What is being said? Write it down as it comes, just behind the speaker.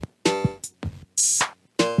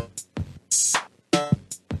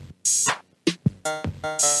Hello,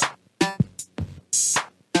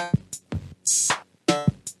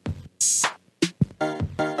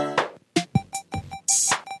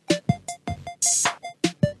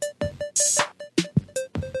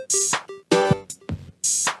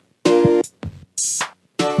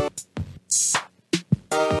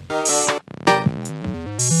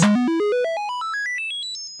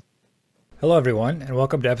 everyone, and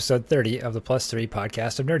welcome to episode 30 of the Plus 3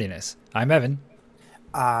 Podcast of Nerdiness. I'm Evan.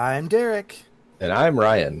 I'm Derek. And I'm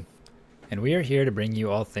Ryan. And we are here to bring you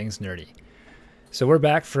all things nerdy. So we're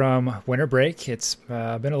back from winter break. It's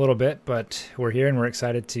been a little bit, but we're here and we're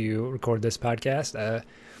excited to record this podcast.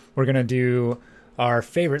 We're going to do our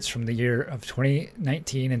favorites from the year of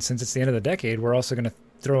 2019, and since it's the end of the decade, we're also going to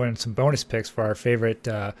throw in some bonus picks for our favorite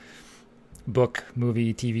book,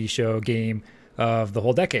 movie, TV show, game of the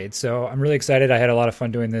whole decade. So I'm really excited. I had a lot of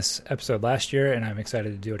fun doing this episode last year, and I'm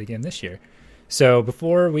excited to do it again this year. So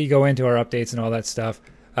before we go into our updates and all that stuff,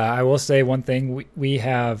 I will say one thing. We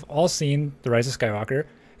have all seen The Rise of Skywalker,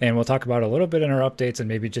 and we'll talk about it a little bit in our updates and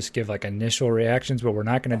maybe just give like initial reactions, but we're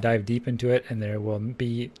not going to dive deep into it, and there will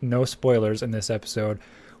be no spoilers in this episode.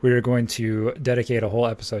 We are going to dedicate a whole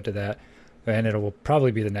episode to that, and it will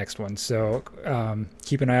probably be the next one. So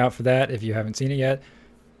keep an eye out for that if you haven't seen it yet.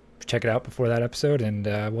 Check it out before that episode, and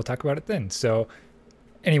we'll talk about it then. So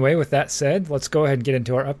anyway, with that said, let's go ahead and get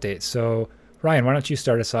into our updates. So Ryan, why don't you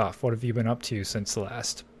start us off? What have you been up to since the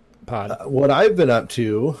last pod? What I've been up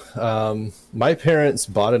to, my parents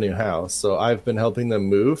bought a new house, so I've been helping them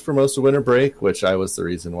move for most of winter break, which I was the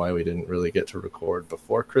reason why we didn't really get to record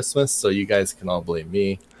before Christmas, so you guys can all blame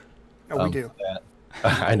me. We do.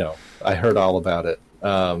 I know. I heard all about it.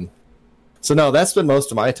 So no, that's been most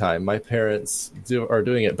of my time. My parents are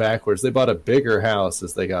doing it backwards. They bought a bigger house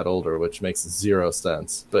as they got older, which makes zero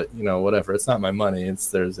sense. But, you know, whatever. It's not my money. It's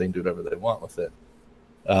theirs. They can do whatever they want with it.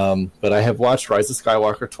 But I have watched Rise of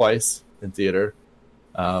Skywalker twice in theater.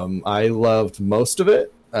 I loved most of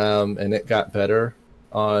it, and it got better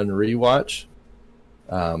on rewatch.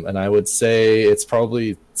 And I would say it's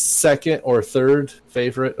probably second or third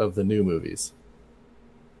favorite of the new movies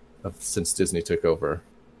since Disney took over.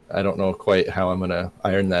 I don't know quite how I'm going to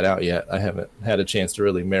iron that out yet. I haven't had a chance to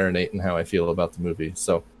really marinate in how I feel about the movie.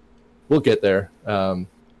 So we'll get there.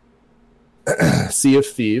 Sea of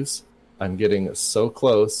Thieves. I'm getting so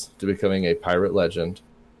close to becoming a pirate legend.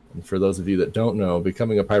 And for those of you that don't know,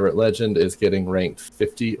 becoming a pirate legend is getting ranked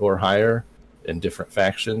 50 or higher in different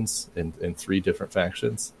factions, in 3 different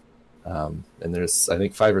factions. And there's, I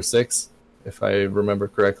think, 5 or 6, if I remember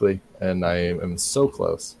correctly. And I am so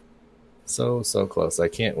close. So close. I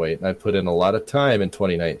can't wait. I put in a lot of time in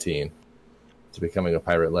 2019 to becoming a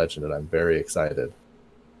pirate legend, and I'm very excited.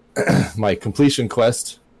 My completion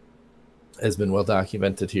quest has been well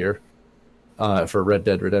documented here for Red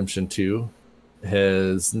Dead Redemption 2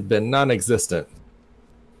 has been non-existent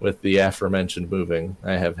with the aforementioned moving.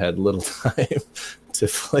 I have had little time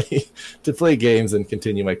to play games and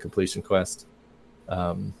continue my completion quest.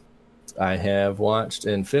 I have watched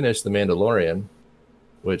and finished The Mandalorian,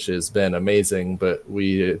 which has been amazing, but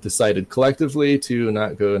we decided collectively to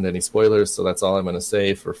not go into any spoilers, so that's all I'm going to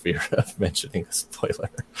say for fear of mentioning a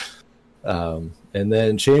spoiler. And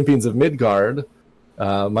then Champions of Midgard,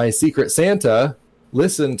 my Secret Santa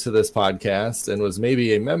listened to this podcast and was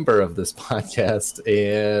maybe a member of this podcast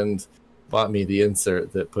and bought me the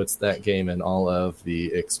insert that puts that game and all of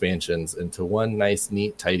the expansions into one nice,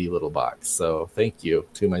 neat, tidy little box. So thank you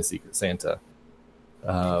to my Secret Santa.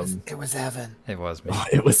 It was Evan. It was me. Oh,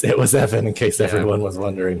 it was Evan, in case everyone was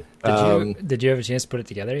wondering. Did you have a chance to put it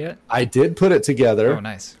together yet? I did put it together. Oh,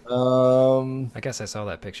 nice. I guess I saw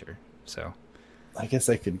that picture. So I guess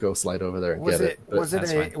I could go slide over there and get it. Was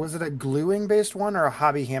it a gluing based one or a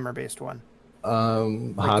hobby hammer based one?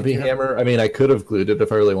 Hobby hammer. I mean, I could have glued it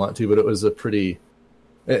if I really want to, but it was a pretty.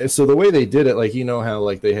 So the way they did it, like, you know how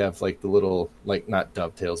like they have like the little, like, not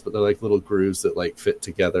dovetails, but they're like little grooves that like fit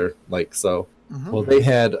together, like so. Mm-hmm. Well, they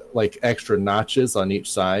had like extra notches on each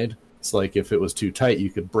side. So like if it was too tight, you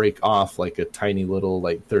could break off like a tiny little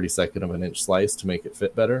like 32nd of an inch slice to make it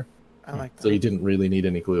fit better. I like that. So you didn't really need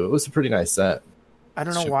any glue. It was a pretty nice set. I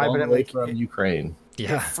don't know why, but it from Ukraine.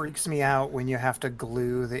 Yeah. It freaks me out when you have to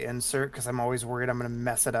glue the insert because I'm always worried I'm going to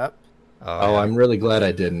mess it up. Oh, I'm really glad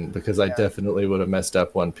I didn't, because I definitely would have messed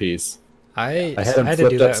up one piece. I had them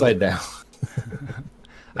flipped upside down.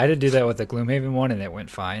 I had to do that with the Gloomhaven one, and it went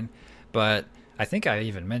fine. But I think I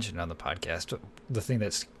even mentioned on the podcast the thing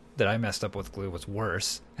that I messed up with glue was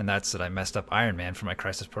worse, and that's that I messed up Iron Man for my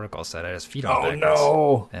Crisis Protocol set. I had his feet on backwards.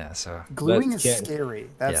 No! Yeah, so gluing is scary.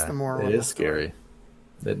 That's the moral. It is scary.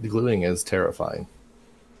 The gluing is terrifying.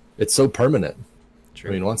 It's so permanent.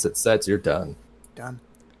 True. I mean, once it sets, you're done. Done.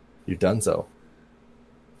 You've done so.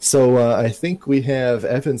 So I think we have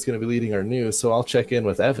Evan's going to be leading our news, so I'll check in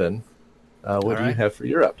with Evan. What do you right. have for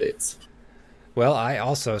your updates? Well, I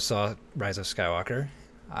also saw Rise of Skywalker.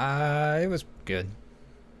 It was good.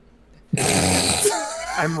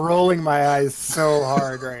 I'm rolling my eyes so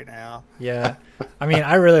hard right now. Yeah. I mean,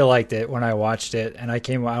 I really liked it when I watched it, and I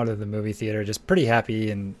came out of the movie theater just pretty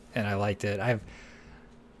happy, and I liked it.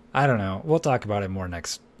 I don't know. We'll talk about it more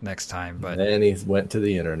next time, but And he went to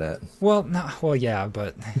the internet. well, no, well, yeah,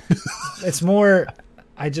 but it's more.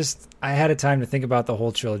 I had a time to think about the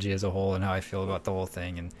whole trilogy as a whole and how I feel about the whole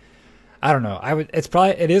thing, and I don't know.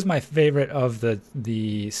 It is my favorite of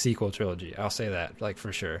the sequel trilogy. I'll say that, like,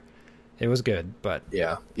 for sure. It was good, but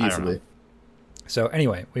Yeah, I don't know. easily. So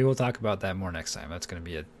anyway, we will talk about that more next time. That's going to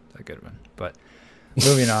be a good one. But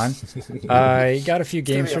moving on, I got a few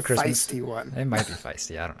games It's for gonna be a Christmas. feisty one. It might be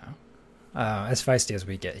feisty. I don't know. As feisty as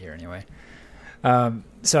we get here, anyway.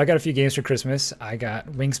 So I got a few games for Christmas. I got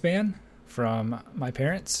Wingspan from my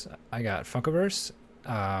parents. I got Funkoverse,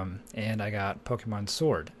 and I got Pokemon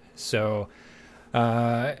Sword. So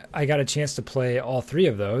I got a chance to play all three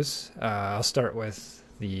of those. I'll start with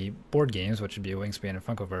the board games, which would be Wingspan and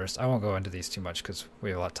Funkoverse. I won't go into these too much because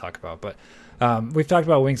we have a lot to talk about. But we've talked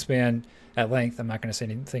about Wingspan at length. I'm not going to say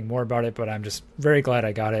anything more about it, but I'm just very glad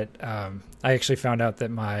I got it. I actually found out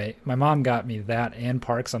that my mom got me that and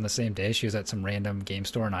Parks on the same day. She was at some random game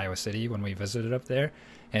store in Iowa City when we visited up there.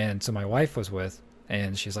 And so my wife was with,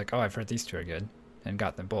 and she's like, oh, I've heard these two are good, and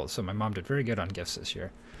got them both. So my mom did very good on gifts this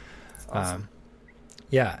year. That's awesome.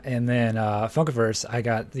 Yeah, and then Funkoverse, I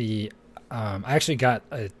got I actually got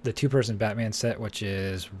the two-person Batman set, which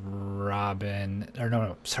is Robin. Or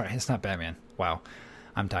no, sorry, it's not Batman. Wow,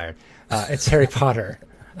 I'm tired. It's Harry Potter.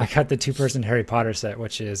 I got the two-person Harry Potter set,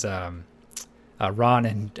 which is Ron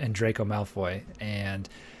and Draco Malfoy, and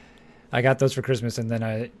I got those for Christmas. And then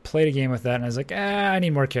I played a game with that, and I was like, I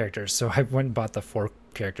need more characters, so I went and bought the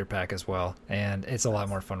 4-character pack as well. And it's a lot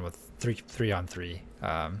more fun with three on three,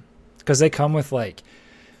 because they come with, like,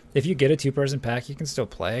 if you get a 2-person pack, you can still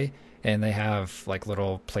play. And they have like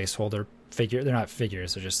little placeholder figure. They're not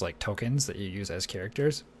figures. They're just like tokens that you use as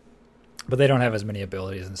characters. But they don't have as many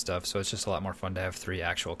abilities and stuff. So it's just a lot more fun to have 3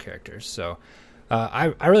 actual characters. So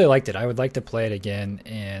I really liked it. I would like to play it again.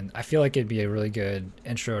 And I feel like it'd be a really good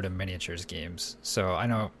intro to miniatures games. So I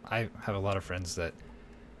know I have a lot of friends that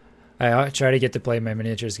I try to get to play my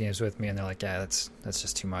miniatures games with me. And they're like, yeah, that's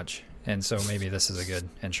just too much. And so maybe this is a good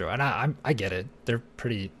intro. And I get it. They're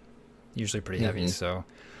usually pretty heavy. So...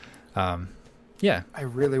 yeah, I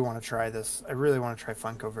really want to try this. I really want to try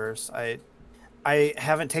Funkoverse. I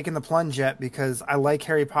haven't taken the plunge yet because I like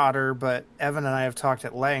Harry Potter, but Evan and I have talked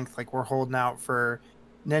at length. Like, we're holding out for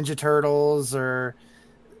Ninja Turtles or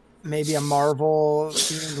maybe a Marvel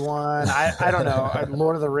themed one. I don't know.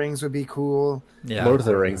 Lord of the Rings would be cool. yeah. Lord of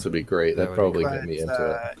the Rings would be great. That That'd would be probably get me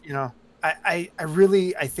into it. You know, I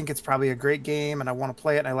really think it's probably a great game and I want to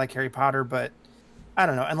play it and I like Harry Potter, but I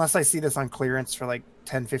don't know. Unless I see this on clearance for like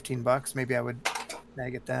 $10-15, maybe I would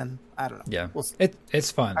snag it then. I don't know. Yeah, we'll see.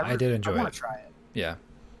 it's fun. I did enjoy I want it. to try it. Yeah.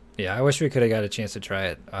 I wish we could have got a chance to try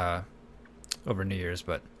it over New Year's,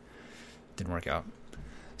 but it didn't work out.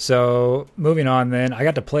 So moving on, then I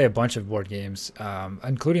got to play a bunch of board games,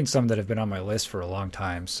 including some that have been on my list for a long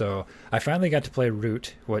time. So I finally got to play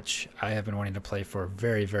Root, which I have been wanting to play for a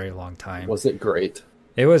very, very long time. Was it great?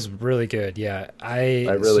 It was really good. Yeah, I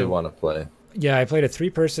really want to play. Yeah, I played a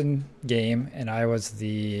 3-person game, and I was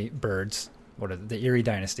the Birds, the Erie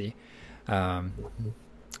Dynasty.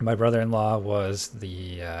 My brother-in-law was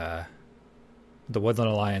the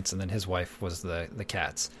Woodland Alliance, and then his wife was the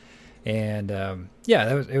Cats. And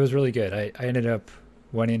yeah, it was really good. I ended up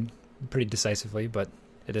winning pretty decisively, but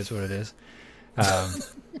it is what it is. I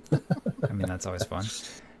mean, that's always fun.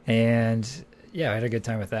 And yeah, I had a good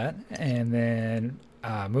time with that. And then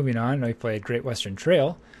moving on, we played Great Western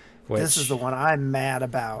Trail. This is the one I'm mad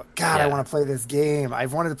about. God, Yeah. I want to play this game.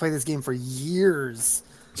 I've wanted to play this game for years.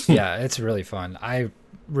 Yeah, it's really fun. I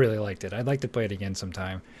really liked it. I'd like to play it again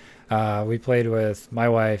sometime. We played with my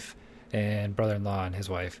wife and brother-in-law and his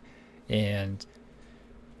wife, and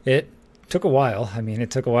it took a while. I mean, it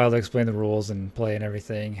took a while to explain the rules and play and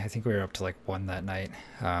everything. I think we were up to like 1 that night.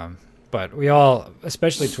 But we all,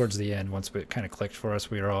 especially towards the end, once it kind of clicked for us,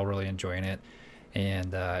 we were all really enjoying it.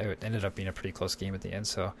 And it ended up being a pretty close game at the end,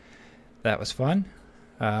 so that was fun.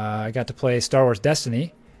 I got to play Star Wars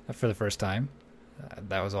Destiny for the first time.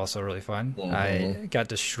 That was also really fun. Mm-hmm. I got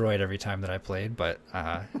destroyed every time that I played, but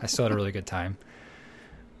I still had a really good time.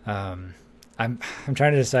 I'm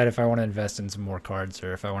trying to decide if I want to invest in some more cards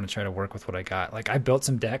or if I want to try to work with what I got. Like, I built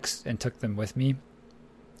some decks and took them with me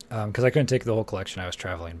because I couldn't take the whole collection. I was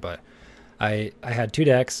traveling, but I had 2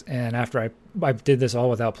 decks, and after I did this all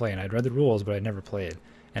without playing. I'd read the rules, but I never played.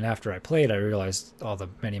 And after I played, I realized all the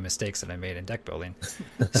many mistakes that I made in deck building.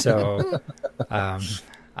 So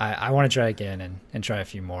I want to try again and try a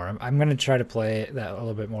few more. I'm going to try to play that a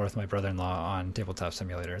little bit more with my brother-in-law on Tabletop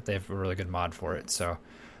Simulator. They have a really good mod for it, so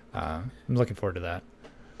I'm looking forward to that.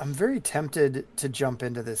 I'm very tempted to jump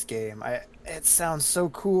into this game. It sounds so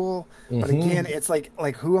cool, but again, it's like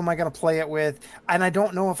who am I going to play it with? And I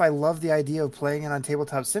don't know if I love the idea of playing it on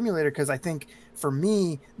Tabletop Simulator, because I think for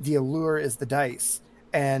me the allure is the dice,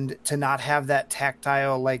 and to not have that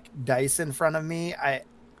tactile like dice in front of me, I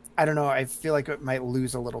don't know. I feel like it might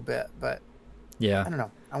lose a little bit, but yeah, I don't know.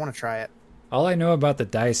 I want to try it. All I know about the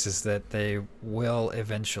dice is that they will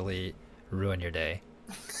eventually ruin your day.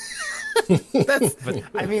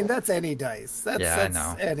 That's any dice. That's I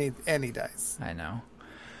know. Any dice. I know.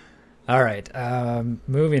 All right.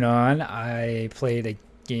 Moving on. I played a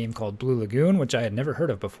game called Blue Lagoon, which I had never heard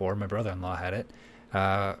of before. My brother-in-law had it,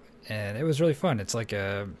 and it was really fun. It's like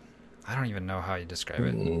I don't even know how you describe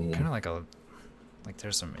it. Kind of like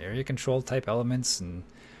there's some area control type elements and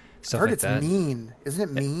stuff I heard like it's that. mean. Isn't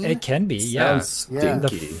it mean? It can be. Yeah.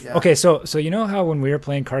 Stinky. Yeah. Okay. So you know how when we were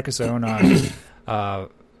playing Carcassonne on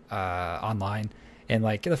online, and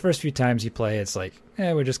like the first few times you play, it's like,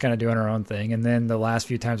 we're just kind of doing our own thing, and then the last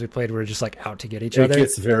few times we played, we were just like out to get each other. It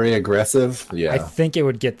gets very aggressive. Yeah, I think it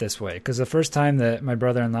would get this way, because the first time that my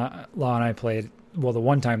brother-in-law and I played, well, the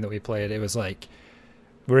one time that we played, it was like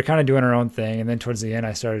we were kind of doing our own thing, and then towards the end,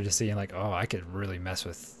 I started to see like, oh, I could really mess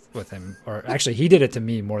with him, or actually, he did it to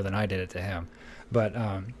me more than I did it to him. But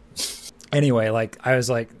anyway, like I was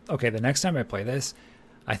like, okay, the next time I play this,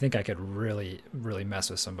 I think I could really, really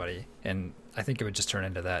mess with somebody, and I think it would just turn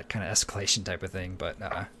into that kind of escalation type of thing. But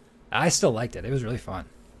I still liked it. It was really fun.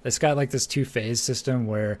 It's got like this 2-phase system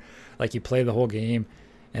where like you play the whole game,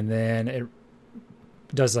 and then it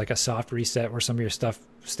does like a soft reset where some of your stuff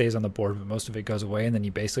stays on the board, but most of it goes away, and then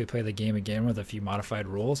you basically play the game again with a few modified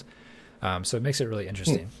rules. So it makes it really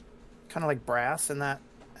interesting. Kind of like Brass in that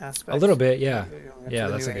aspect. A little bit, yeah. Yeah,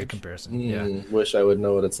 the that's new a good age. comparison. Yeah. Wish I would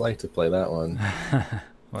know what it's like to play that one.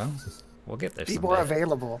 Well, we'll get there. People someday. are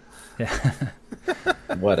available. Yeah.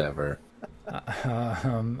 Whatever.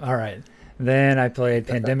 All right. Then I played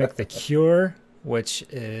Pandemic: The Cure, which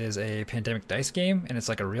is a pandemic dice game, and it's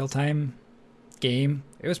like a real-time game.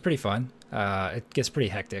 It was pretty fun. It gets pretty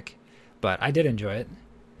hectic, but I did enjoy it.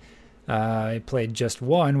 I played Just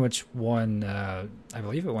One, which won, I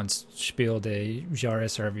believe it won Spiel des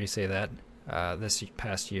Jahres, however you say that, this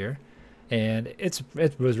past year. And it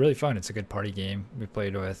was really fun. It's a good party game. We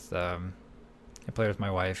played with I played with my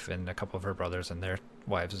wife and a couple of her brothers and their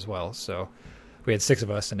wives as well. So we had 6 of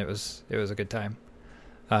us, and it was a good time.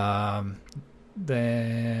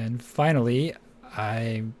 Then finally,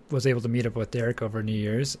 I was able to meet up with Derek over New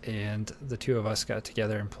Year's, and the 2 of us got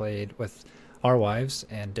together and played with our wives,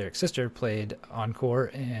 and Derek's sister played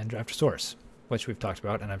Encore and Draftosaurus, which we've talked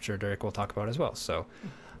about, and I'm sure Derek will talk about as well. So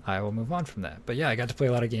I will move on from that. But yeah, I got to play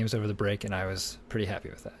a lot of games over the break, and I was pretty happy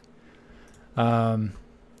with that.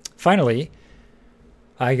 Finally,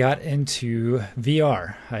 I got into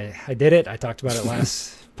VR. I did it. I talked about it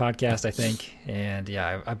last podcast, I think. And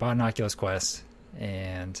yeah, I bought an Oculus Quest,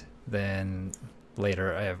 and then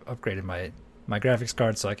later I have upgraded my graphics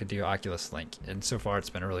card so I could do Oculus Link. And so far it's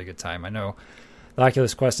been a really good time. I know the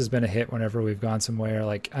Oculus Quest has been a hit whenever we've gone somewhere.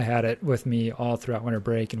 Like I had it with me all throughout winter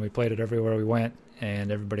break, and we played it everywhere we went,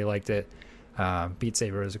 and everybody liked it. Beat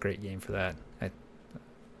Saber is a great game for that. I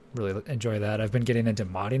really enjoy that. I've been getting into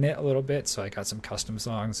modding it a little bit, so I got some custom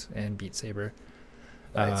songs in Beat Saber.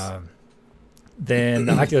 Nice. Then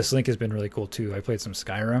the Oculus Link has been really cool too. I played some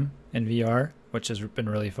Skyrim in VR, which has been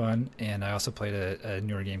really fun, and I also played a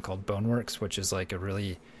newer game called Boneworks, which is like a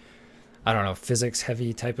really, I don't know, physics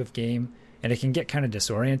heavy type of game, and it can get kind of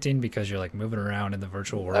disorienting because you're like moving around in the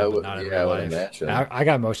virtual world, but not in real life. I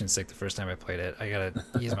got motion sick the first time I played it. I gotta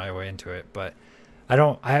ease my way into it, but I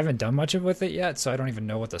haven't done much with it yet, so I don't even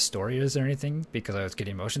know what the story is or anything because I was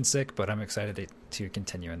getting motion sick, but I'm excited to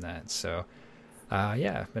continue in that. So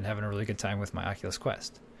yeah, I've been having a really good time with my Oculus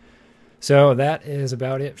Quest. So that is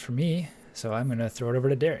about it for me. So I'm going to throw it over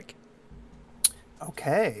to Derek.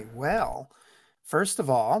 Okay, well, first of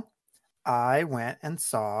all, I went and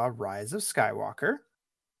saw Rise of Skywalker,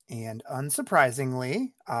 and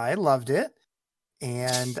unsurprisingly, I loved it,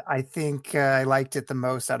 and I think I liked it the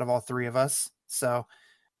most out of all 3 of us. So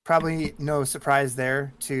probably no surprise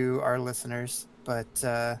there to our listeners, but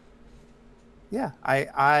yeah,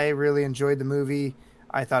 I really enjoyed the movie.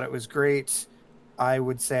 I thought it was great. I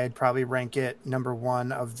would say I'd probably rank it number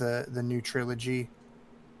 1 of the new trilogy.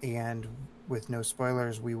 and with no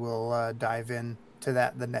spoilers, we will dive in to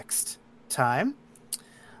that the next time.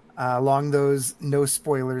 Along those no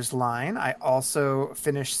spoilers line, I also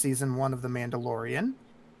finished season 1 of The Mandalorian,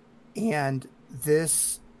 and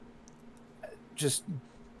this was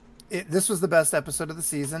the best episode of the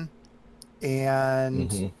season,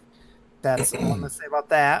 and that's all I'm going to say about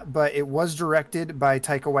that. But it was directed by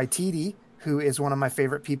Taika Waititi, who is one of my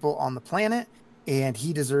favorite people on the planet, and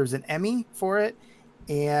he deserves an Emmy for it.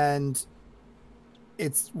 And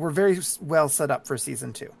we're very well set up for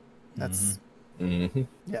season 2. That's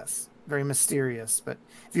yes, very mysterious. But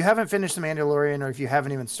if you haven't finished The Mandalorian, or if you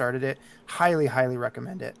haven't even started it, highly, highly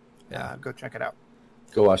recommend it. Go check it out.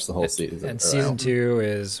 Go watch the whole season. And season 2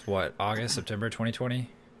 is what, August, September 2020,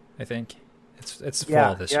 I think. It's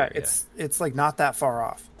fall this year. It's like not that far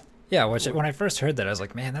off. Yeah, when I first heard that, I was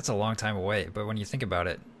like, man, that's a long time away. But when you think about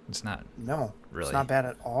it, it's not. No, really. It's not bad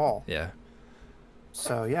at all. Yeah.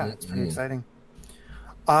 So yeah, it's pretty exciting.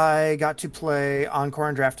 I got to play Encore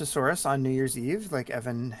and Draftosaurus on New Year's Eve, like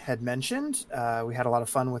Evan had mentioned. We had a lot of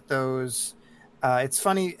fun with those. It's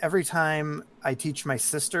funny, every time I teach my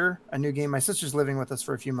sister a new game, my sister's living with us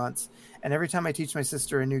for a few months, and every time I teach my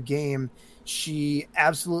sister a new game, she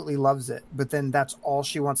absolutely loves it, but then that's all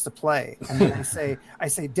she wants to play. And then I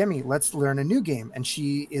say, Demi, let's learn a new game. And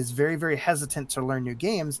she is very, very hesitant to learn new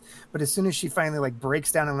games, but as soon as she finally like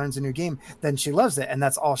breaks down and learns a new game, then she loves it, and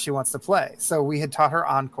that's all she wants to play. So we had taught her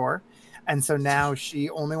Encore, and so now she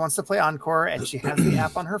only wants to play Encore, and she has the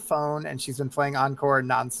app on her phone, and she's been playing Encore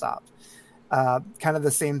nonstop. Kind of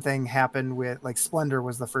the same thing happened with like Splendor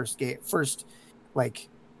was the first like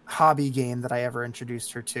hobby game that I ever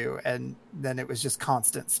introduced her to, and then it was just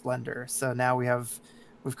constant Splendor. So now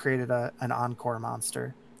we've created an Encore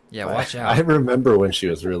monster. Yeah, watch out. I remember when she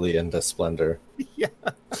was really into Splendor. Yeah,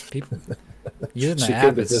 people using the she app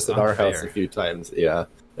came to is visit our house a few times. Yeah,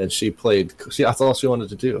 and she played. That's all she wanted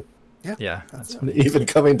to do. Yeah, that's even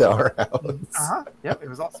coming to our house. Yep, it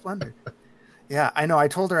was all Splendor. Yeah, I know. I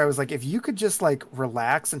told her, I was like, if you could just like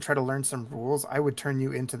relax and try to learn some rules, I would turn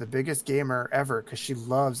you into the biggest gamer ever, because she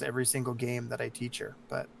loves every single game that I teach her.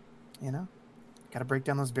 But, got to break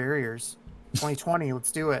down those barriers. 2020,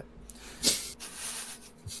 let's do it.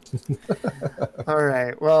 All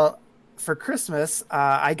right. Well, for Christmas,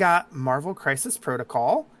 I got Marvel Crisis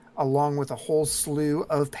Protocol, along with a whole slew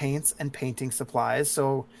of paints and painting supplies.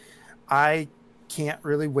 So I can't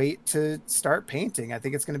really wait to start painting. I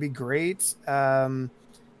think it's going to be great. I'm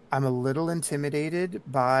a little intimidated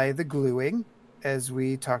by the gluing, as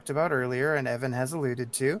we talked about earlier and Evan has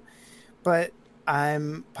alluded to, but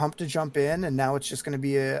I'm pumped to jump in, and now it's just going to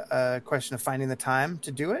be a question of finding the time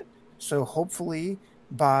to do it. So hopefully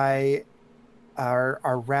by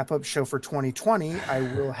our wrap-up show for 2020, I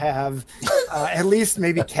will have at least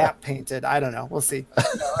maybe Cap painted. I don't know. We'll see.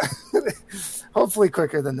 Hopefully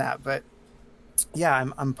quicker than that, but yeah,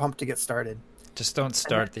 I'm pumped to get started. Just don't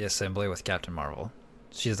start the assembly with Captain Marvel.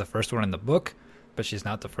 She's the first one in the book, but she's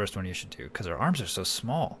not the first one you should do, because her arms are so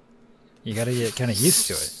small. You got to get kind of used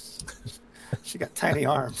to it. She got tiny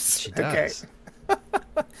arms. She does. Okay.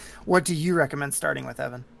 What do you recommend starting with,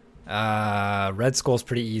 Evan? Red Skull's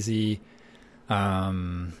pretty easy.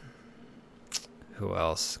 Who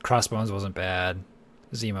else? Crossbones wasn't bad.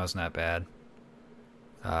 Zemo's not bad.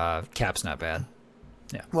 Cap's not bad.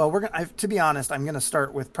 Yeah. Well, to be honest, I'm gonna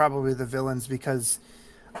start with probably the villains, because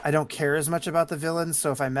I don't care as much about the villains.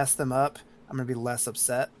 So if I mess them up, I'm gonna be less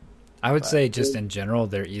upset. I would say just in general,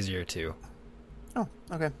 they're easier too. Oh,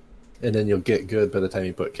 okay. And then you'll get good by the time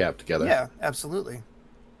you put Cap together. Yeah, absolutely.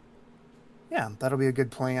 Yeah, that'll be a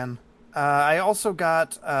good plan. I also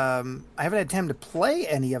got, I haven't had time to play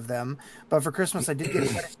any of them, but for Christmas I did get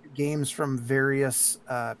quite a few games from various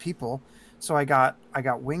people. So I got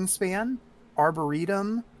Wingspan,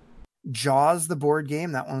 Arboretum, Jaws the board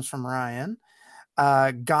game, that one's from Ryan,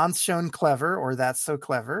 Gon's Shown Clever, or That's So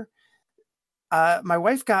Clever. My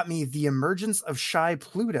wife got me The Emergence of Shy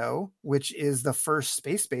Pluto, which is the first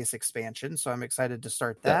Space Base expansion, so I'm excited to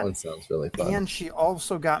start that. That one sounds really fun. And she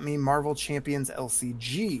also got me Marvel Champions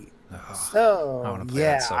LCG. Oh, so, I want to play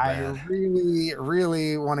that so bad. I really,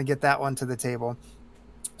 really want to get that one to the table.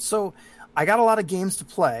 So I got a lot of games to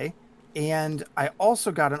play, and I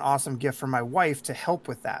also got an awesome gift from my wife to help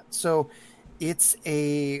with that. So it's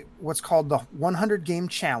what's called the 100 Game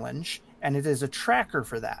Challenge, and it is a tracker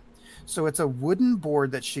for that. So it's a wooden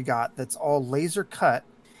board that she got that's all laser cut,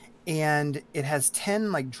 and it has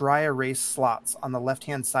 10 like dry erase slots on the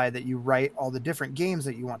left-hand side that you write all the different games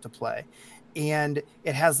that you want to play. And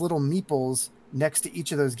it has little meeples next to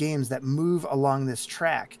each of those games that move along this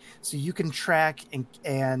track. So you can track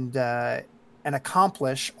and and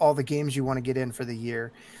accomplish all the games you want to get in for the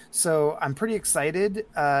year. So I'm pretty excited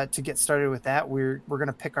to get started with that. We're going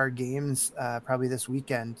to pick our games probably this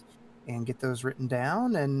weekend and get those written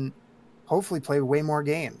down and hopefully play way more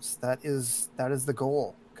games. That is the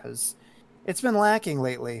goal, because it's been lacking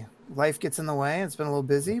lately. Life gets in the way. It's been a little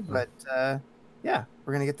busy, but yeah,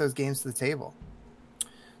 we're going to get those games to the table.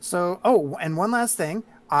 So, and one last thing.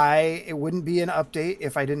 It wouldn't be an update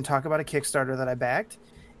if I didn't talk about a Kickstarter that I backed.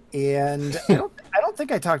 And I don't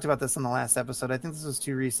think I talked about this in the last episode. I think this was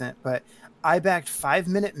too recent, but I backed 5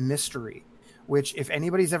 Minute Mystery, which, if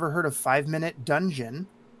anybody's ever heard of 5 Minute Dungeon,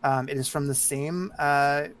 it is from the same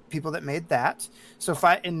people that made that. So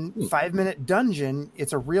 5 Minute Dungeon,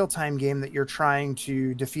 it's a real-time game that you're trying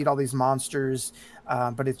to defeat all these monsters,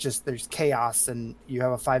 but it's just there's chaos and you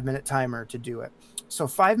have a 5-minute timer to do it. So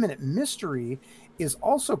 5 Minute Mystery is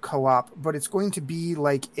also co-op, but it's going to be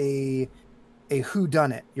like a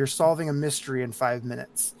whodunit. You're solving a mystery in 5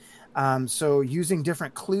 minutes. So using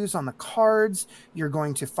different clues on the cards, you're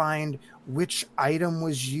going to find which item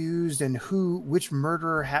was used and which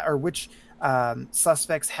murderer or which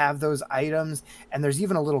suspects have those items. And there's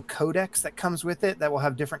even a little codex that comes with it that will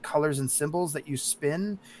have different colors and symbols that you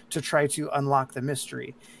spin to try to unlock the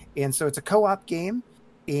mystery. And so it's a co-op game.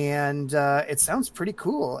 And it sounds pretty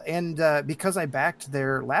cool. And because I backed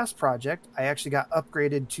their last project, I actually got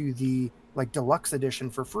upgraded to the deluxe edition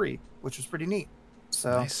for free, which was pretty neat.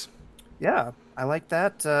 So Nice. Yeah, I like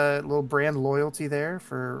that little brand loyalty there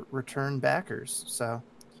for return backers. So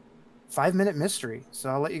 5 Minute Mystery. So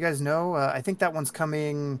I'll let you guys know. I think that one's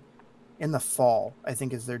coming in the fall, I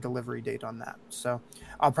think, is their delivery date on that. So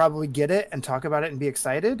I'll probably get it and talk about it and be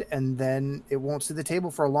excited, and then it won't see the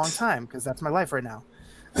table for a long time, because that's my life right now.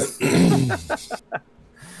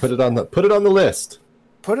 Put it on the list.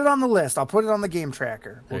 Put it on the list. I'll put it on the game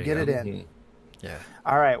tracker. We'll get it in. Mm-hmm. Yeah.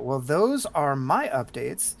 All right. Well, those are my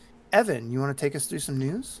updates. Evan, you want to take us through some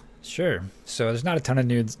news? Sure. So there's not a ton of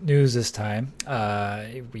news this time.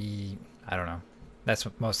 I don't know. That's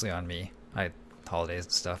mostly on me. Holidays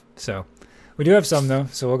and stuff. So we do have some, though,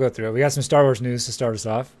 so we'll go through it. We got some Star Wars news to start us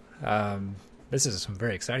off. This is some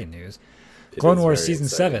very exciting news. Clone Wars Season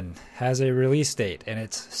 7 has a release date, and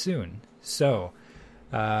it's soon. So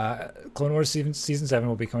Clone Wars Season 7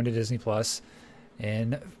 will be coming to Disney Plus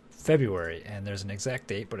in February, and there's an exact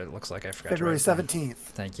date, but it looks like I forgot February to write it down. 17th.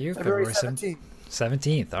 Thank you. February 17th.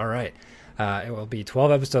 17th. All right. It will be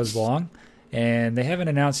 12 episodes long, and they haven't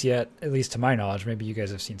announced yet, at least to my knowledge. Maybe you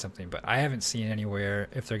guys have seen something, but I haven't seen anywhere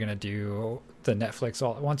if they're going to do the Netflix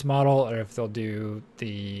all at once model, or if they'll do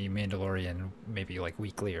the Mandalorian maybe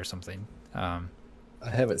weekly or something. I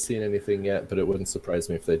haven't seen anything yet, but it wouldn't surprise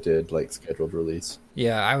me if they did scheduled release.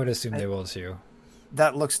 Yeah, I would assume they will too.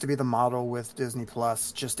 That looks to be the model with Disney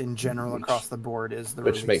Plus, just in general across the board, is the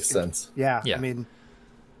Which release makes schedule. sense. Yeah, Yeah. I mean,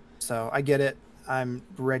 so I get it. I'm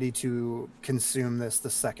ready to consume this the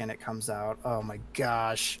second it comes out. Oh my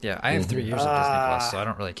gosh. Yeah, I have 3 years of Disney Plus, so I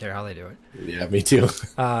don't really care how they do it. Yeah, me too.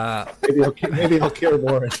 Maybe I'll care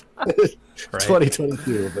more in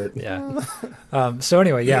 2022, but Yeah. So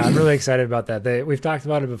anyway, yeah, I'm really excited about that. We've talked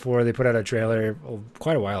about it before. They put out a trailer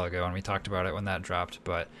quite a while ago, and we talked about it when that dropped.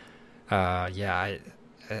 But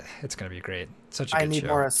it's going to be great. Such a good I need show.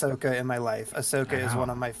 more Ahsoka in my life. Ahsoka is know. one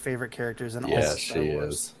of my favorite characters in all yeah, of Star she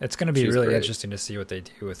Wars. is. It's going to be She's really great. interesting to see what they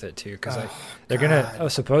do with it too, because they're going to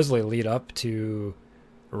supposedly lead up to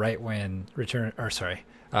right when Revenge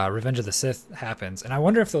of the Sith happens, and I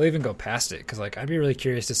wonder if they'll even go past it, because I'd be really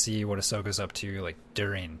curious to see what Ahsoka's up to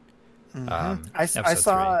during. I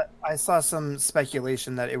Episode saw some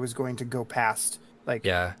speculation that it was going to go past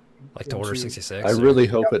to Order into- 66. I really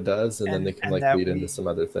hope it does, and then And- they can and that lead into we- some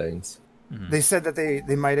other things. They said that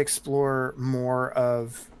they might explore more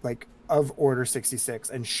of Order 66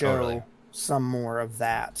 and show Totally. some more of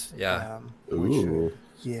that. Yeah. Ooh.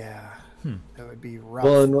 Yeah. That would be rough.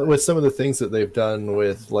 Well, and with some of the things that they've done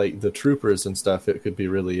with the troopers and stuff, it could be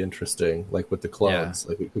really interesting. With the clones,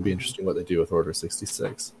 it could be interesting what they do with Order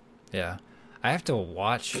 66. Yeah. I have to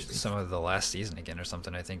watch some of the last season again or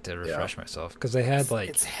something, I think, to refresh myself, because they had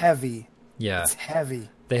it's heavy. yeah, It's heavy.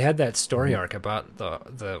 they had that story arc about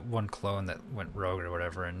the one clone that went rogue or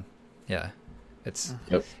whatever, and it's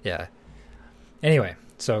Yep. yeah. Anyway,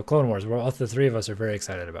 so Clone Wars, all the three of us are very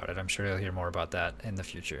excited about it. I'm sure you'll hear more about that in the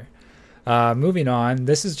future. Moving on,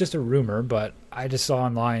 this is just a rumor, but I just saw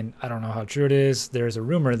online, I don't know how true it is, there's a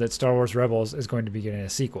rumor that Star Wars Rebels is going to be getting a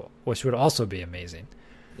sequel, which would also be amazing.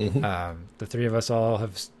 The three of us all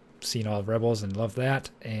have seen all of Rebels and love that,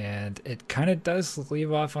 and it kind of does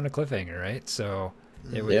leave off on a cliffhanger, right? So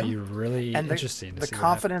it would be really And interesting to the see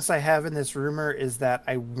confidence I have in this rumor is that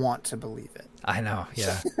I want to believe it. I know,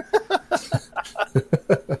 yeah.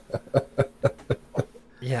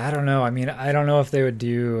 Yeah, I don't know. I mean, I don't know if they would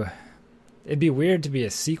do. It'd be weird to be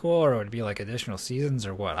a sequel, or it would be like additional seasons,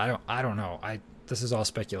 or what. I don't know. This is all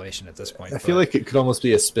speculation at this point. I feel like it could almost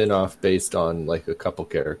be a spin-off based on like a couple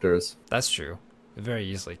characters. That's true. It very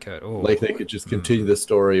easily could. Ooh. Like they could just continue the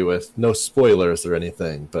story with no spoilers or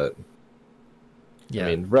anything, but Yeah.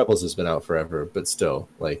 I mean, Rebels has been out forever, but still,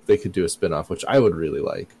 like they could do a spin-off, which I would really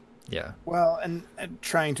like. Yeah. Well, and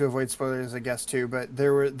trying to avoid spoilers, I guess too. But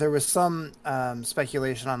there was some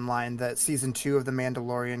speculation online that season 2 of The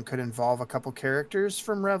Mandalorian could involve a couple characters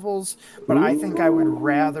from Rebels. But I think I would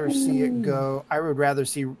rather see it go. I would rather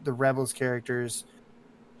see the Rebels characters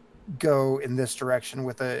go in this direction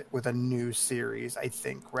with a new series. I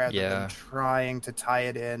think rather than trying to tie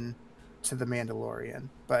it in to The Mandalorian.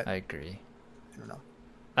 But I agree.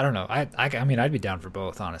 I don't know. I mean, I'd be down for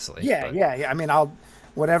both, honestly. Yeah. I mean, I'll.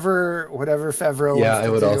 Whatever Favreau wants I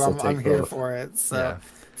would to do, also take I'm here both. for it. So,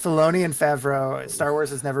 Filoni and Favreau, Star Wars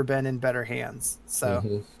has never been in better hands.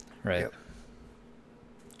 So, Right. Yep.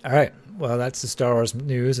 All right. Well, that's the Star Wars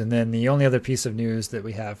news. And then the only other piece of news that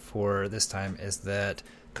we have for this time is that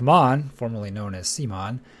Kaman, formerly known as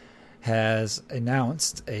Simon, has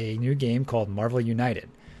announced a new game called Marvel United.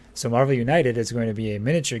 So Marvel United is going to be a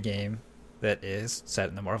miniature game that is set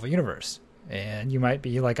in the Marvel Universe. And you might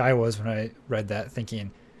be like I was when I read that,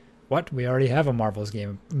 thinking, what? We already have a Marvel's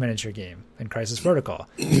game, miniature game in Crisis Protocol.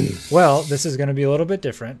 Well, this is going to be a little bit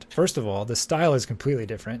different. First of all, the style is completely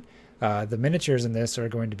different. The miniatures in this are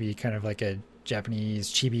going to be kind of like a Japanese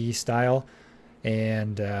chibi style.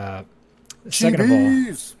 And second of all,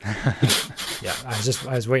 yeah,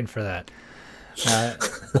 I was waiting for that.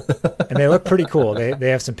 And they look pretty cool. They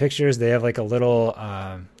have some pictures. They have like a little,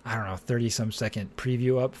 30-some second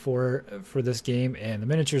preview up for this game. And the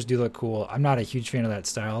miniatures do look cool. I'm not a huge fan of that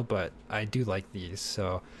style, but I do like these.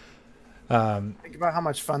 So, think about how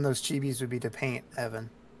much fun those chibis would be to paint, Evan.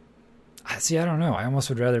 See, I don't know. I almost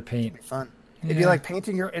would rather paint. It'd be fun. It'd be like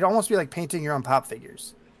it'd almost be like painting your own pop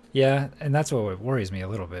figures. Yeah, and that's what worries me a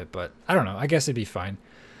little bit. But I don't know. I guess it'd be fine.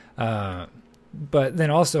 But then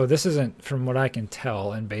also, this isn't, from what I can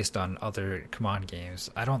tell, and based on other Command games,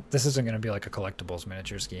 this isn't going to be like a collectibles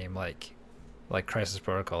miniatures game like Crisis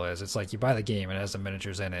Protocol is. It's like you buy the game and it has the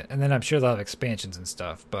miniatures in it, and then I'm sure they'll have expansions and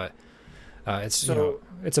stuff. But it's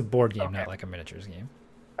a board game, not like a miniatures game.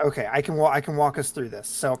 Okay, I can walk us through this.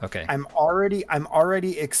 So okay. I'm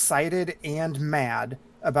already excited and mad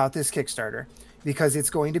about this Kickstarter because it's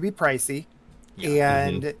going to be pricey,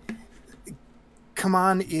 and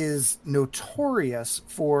Kaman is notorious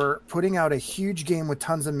for putting out a huge game with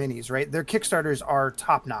tons of minis, right? Their Kickstarters are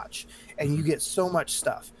top notch and you get so much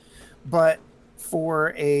stuff. But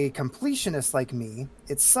for a completionist like me,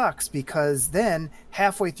 it sucks because then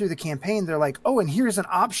halfway through the campaign, they're like, oh, and here's an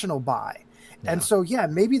optional buy. Yeah. And so,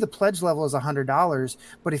 maybe the pledge level is $100,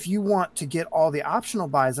 but if you want to get all the optional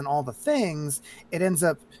buys and all the things, it ends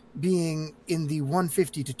up being in the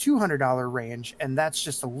 $150 to $200 range. And that's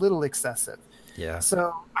just a little excessive. Yeah.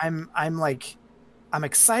 So I'm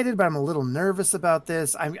excited, but I'm a little nervous about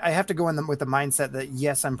this. I have to go in with the mindset that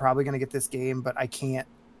yes, I'm probably going to get this game, but I can't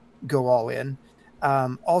go all in.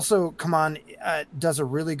 Also, Kaman does a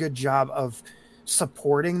really good job of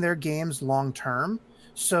supporting their games long term.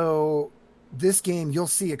 So this game, you'll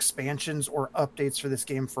see expansions or updates for this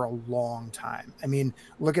game for a long time. I mean,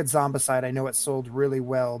 look at Zombicide. I know it sold really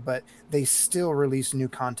well, but they still release new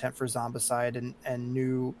content for Zombicide and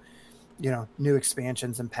new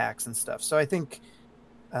expansions and packs and stuff. So I think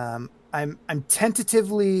I'm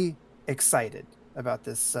tentatively excited about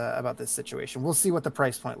this situation. We'll see what the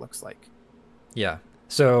price point looks like. Yeah.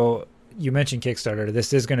 So you mentioned Kickstarter.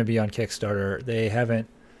 This is going to be on Kickstarter. They haven't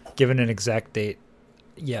given an exact date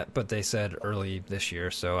yet, but they said early this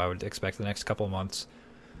year. So I would expect the next couple of months.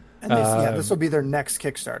 And this will be their next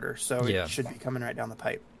Kickstarter. So it should be coming right down the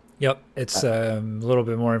pipe. Yep. It's a little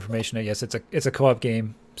bit more information, I guess. It's a co-op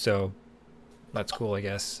game. So that's cool, I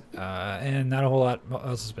guess. And not a whole lot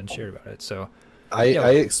else has been shared about it. So I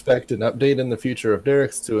expect an update in the future of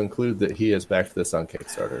Derek's to include that he has backed this on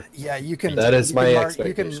Kickstarter. Yeah, you can. That is my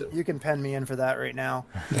expectation. You can pen me in for that right now.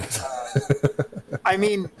 I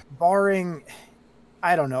mean, barring,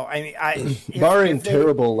 I don't know. I mean, barring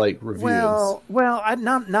terrible reviews. Well,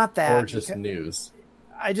 not that. Or just news.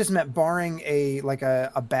 I just meant barring a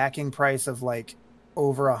backing price of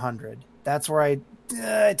over 100. That's where I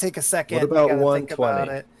take a second. What about 120? Think about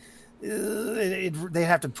it. They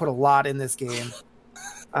have to put a lot in this game.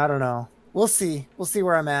 I don't know. We'll see. We'll see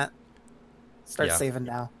where I'm at. Start saving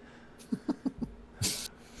now.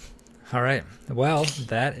 All right. Well,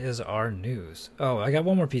 that is our news. Oh, I got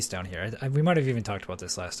one more piece down here. We might have even talked about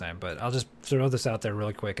this last time, but I'll just throw this out there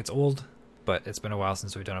really quick. It's old, but it's been a while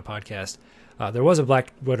since we've done a podcast. There was a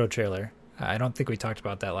Black Widow trailer. I don't think we talked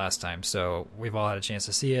about that last time, so we've all had a chance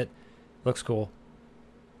to see it. Looks cool.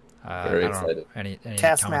 Very excited. Any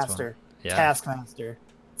Taskmaster. Yeah. Taskmaster.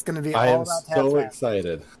 It's going to be I all am about so Taskmaster.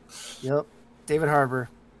 excited. Yep. David Harbour.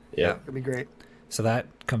 Yeah. It'll be great. So that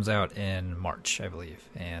comes out in March, I believe.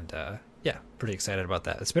 And yeah, pretty excited about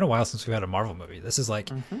that. It's been a while since we've had a Marvel movie. This is like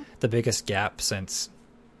the biggest gap since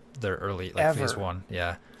their early phase 1.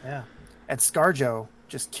 Yeah. Yeah. And ScarJo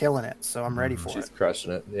just killing it. So I'm ready for She's it.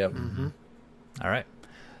 crushing it. Yep. All right.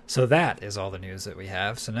 So that is all the news that we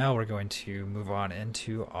have. So now we're going to move on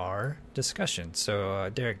into our discussion. So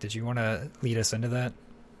Derek, did you want to lead us into that?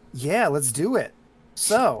 Yeah, let's do it.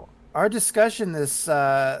 So our discussion this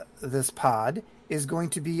pod is going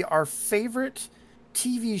to be our favorite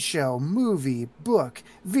TV show, movie, book,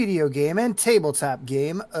 video game, and tabletop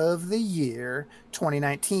game of the year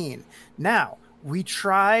 2019. Now, we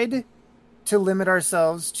tried to limit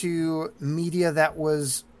ourselves to media that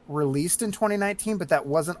was released in 2019, but that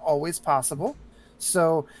wasn't always possible.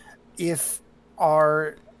 So if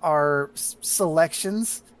our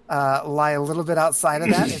selections lie a little bit outside of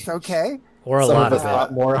that, it's okay. Or a Some lot of us of a it.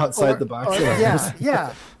 lot more outside the box. than others.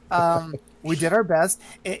 Yeah. We did our best.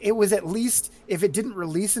 It was, at least, if it didn't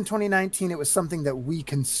release in 2019, it was something that we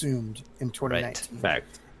consumed in 2019.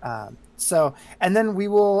 Fact. So, and then we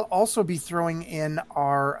will also be throwing in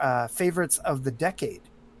our favorites of the decade.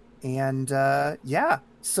 And yeah,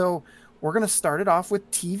 so we're going to start it off with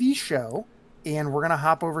TV show, and we're going to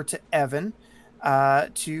hop over to Evan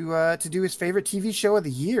to do his favorite TV show of the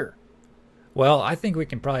year. Well, I think we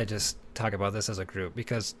can probably just talk about this as a group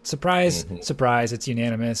because surprise, it's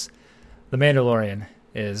unanimous. The Mandalorian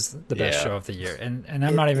is the best show of the year. And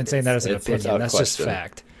I'm not even saying that as an It's opinion. without That's just question.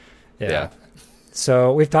 fact. Yeah.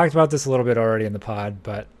 So we've talked about this a little bit already in the pod,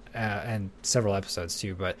 but and several episodes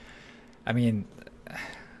too. But I mean,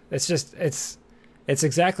 it's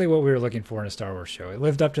exactly what we were looking for in a Star Wars show. It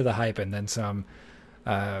lived up to the hype and then some.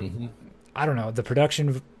 I don't know. The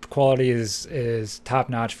production quality is top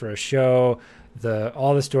notch for a show.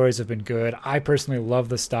 All the stories have been good. I personally love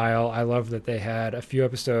the style. I love that they had a few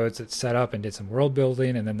episodes that set up and did some world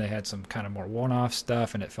building, and then they had some kind of more one-off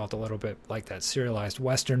stuff, and it felt a little bit like that serialized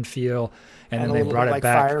Western feel. And then they brought it like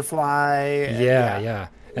back. Firefly. Yeah.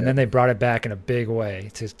 And then they brought it back in a big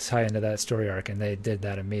way to tie into that story arc, and they did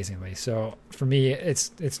that amazingly. So for me,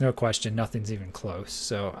 it's no question, nothing's even close.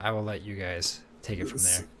 So I will let you guys take it from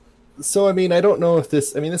there. So, I mean, I don't know if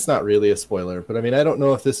this, I mean, it's not really a spoiler, but I mean, I don't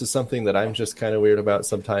know if this is something that I'm just kind of weird about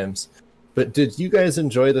sometimes. But did you guys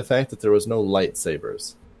enjoy the fact that there was no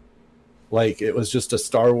lightsabers? Like, it was just a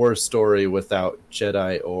Star Wars story without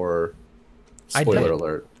Jedi or, spoiler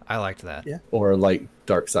alert, I liked that. Yeah. or like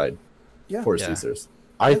dark side Force Yeah. users.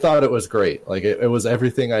 I thought it was great. Like, it was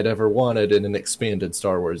everything I'd ever wanted in an expanded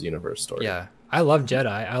Star Wars universe story. Yeah. I love Jedi.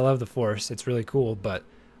 I love the Force. It's really cool, but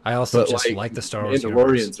I also just like the Star Wars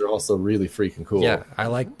universe. Mandalorians are also really freaking cool. Yeah, I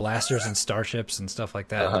like blasters and starships and stuff like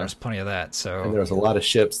that. There's plenty of that. So And there was a lot of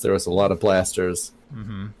ships. There was a lot of blasters.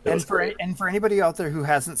 And for anybody out there who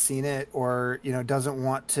hasn't seen it or doesn't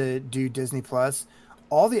want to do Disney Plus,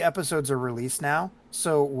 all the episodes are released now.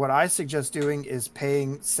 So what I suggest doing is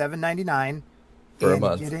paying $7.99 For a and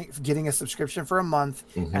month. getting a subscription for a month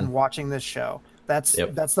and watching this show. That's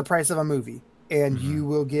the price of a movie, and you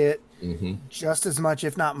will get just as much,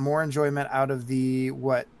 if not more, enjoyment out of the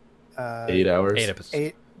 8 hours. 8 episodes.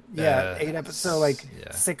 8 episodes, so like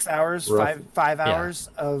 6 hours, Rough. five hours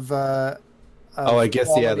of Oh, I guess,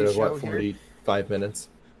 yeah, quality there's show what, here 45 minutes?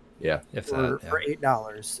 Yeah. If for that, yeah.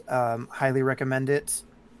 $8. Highly recommend it.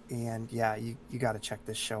 And yeah, you got to check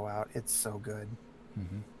this show out. It's so good.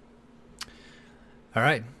 All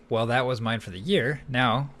right. Well, that was mine for the year.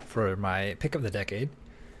 Now, for my pick of the decade,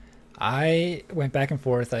 I went back and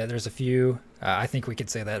forth. There's a few. I think we could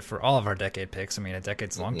say that for all of our decade picks. I mean, a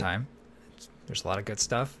decade's a long time. There's a lot of good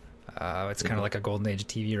stuff. It's kind of like a golden age of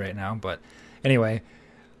TV right now. But anyway,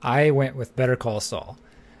 I went with Better Call Saul.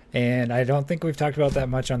 And I don't think we've talked about that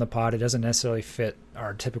much on the pod. It doesn't necessarily fit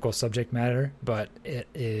our typical subject matter, but it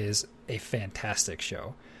is a fantastic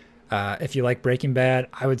show. If you like Breaking Bad,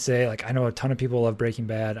 I would say, like, I know a ton of people love Breaking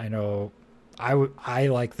Bad. I know I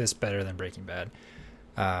like this better than Breaking Bad.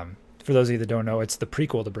 For those of you that don't know, it's the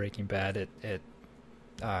prequel to Breaking Bad. It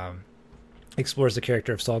explores the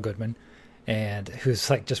character of Saul Goodman, and who's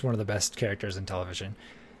like just one of the best characters in television.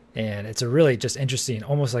 And it's a really just interesting,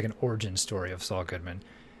 almost like an origin story of Saul Goodman.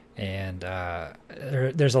 And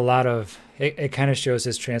there's a lot of it kind of shows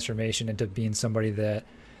his transformation into being somebody that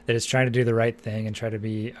that is trying to do the right thing and try to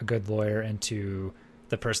be a good lawyer into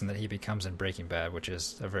the person that he becomes in Breaking Bad, which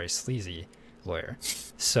is a very sleazy lawyer.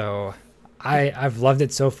 So I've loved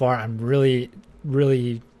it so far. I'm really,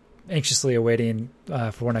 really anxiously awaiting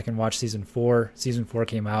for when I can watch season 4. Season 4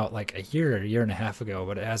 came out like a year and a half ago,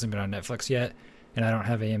 but it hasn't been on Netflix yet, and I don't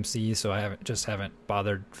have AMC, so I haven't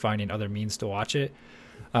bothered finding other means to watch it.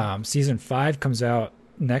 Season 5 comes out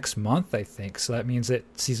next month, I think, so that means that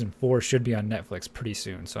season 4 should be on Netflix pretty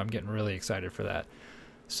soon, so I'm getting really excited for that.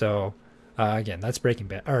 So again, that's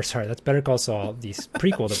that's Better Call Saul, the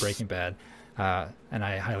prequel to Breaking Bad, and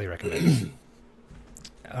I highly recommend it.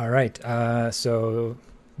 All right, so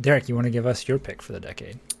Derek, you want to give us your pick for the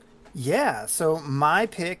decade? Yeah, so my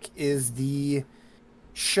pick is the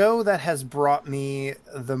show that has brought me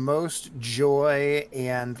the most joy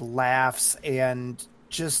and laughs and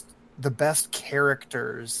just the best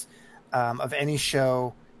characters of any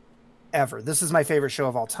show ever. This is my favorite show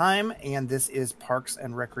of all time, and this is Parks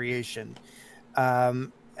and Recreation.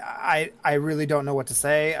 I really don't know what to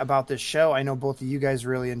say about this show. I know both of you guys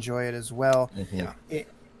really enjoy it as well. Yeah.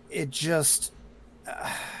 It just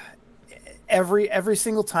every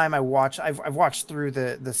single time I watch, I've watched through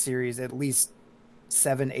the series at least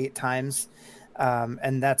 7-8 times,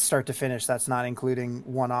 and that's start to finish. That's not including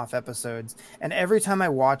one-off episodes. And every time I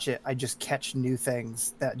watch it, I just catch new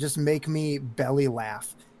things that just make me belly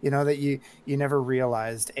laugh, that you never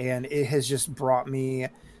realized. And it has just brought me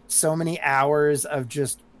so many hours of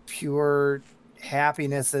just pure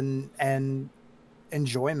happiness and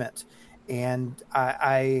enjoyment. And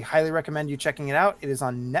I highly recommend you checking it out. It is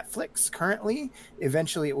on Netflix currently.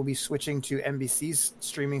 Eventually, it will be switching to NBC's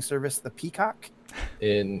streaming service, The Peacock.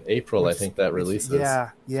 In April, I think that releases.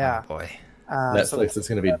 Yeah. Oh, boy. Netflix is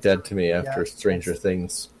going to be dead to me after Stranger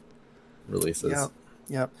Things releases.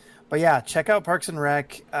 Yep. But yeah, check out Parks and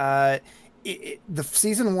Rec. The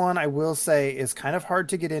season 1, I will say, is kind of hard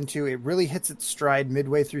to get into. It really hits its stride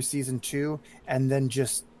midway through season 2 and then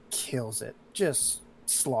just kills it. Just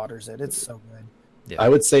slaughters it. It's so good. Yeah. I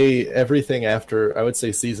would say everything after, I would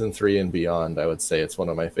say season 3 and beyond, I would say it's one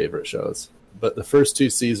of my favorite shows. But the first 2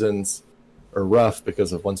 seasons are rough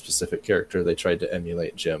because of one specific character. They tried to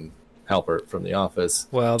emulate Jim Halpert from The Office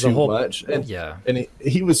much. And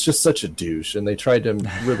he was just such a douche, and they tried him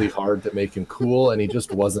really hard to make him cool, and he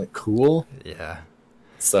just wasn't cool. Yeah.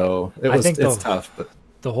 So it's tough. But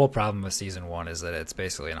the whole problem with season 1 is that it's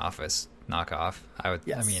basically an Office knockoff.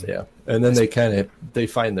 And then they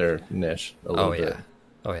find their niche a little bit.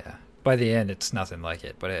 Oh yeah. By the end, it's nothing like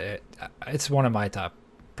it, but it's one of my top,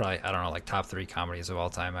 probably, I don't know, like top 3 comedies of all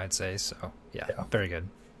time, I'd say. So yeah. Very good.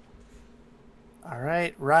 All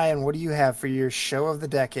right, Ryan, what do you have for your show of the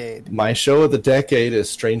decade? My show of the decade is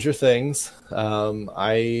Stranger Things.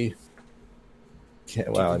 I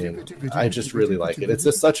just really like it. It's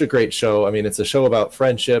just such a great show. I mean, it's a show about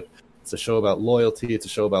friendship. It's a show about loyalty. It's a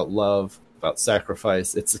show about love, about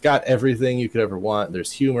sacrifice. It's got everything you could ever want.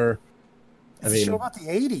 There's humor. It's a show about the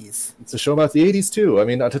 80s. It's a show about the 80s, too. I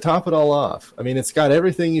mean, to top it all off, I mean, it's got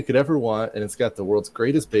everything you could ever want, and it's got the world's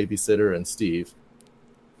greatest babysitter in Steve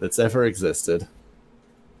that's ever existed.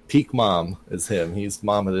 Peak mom is him. He's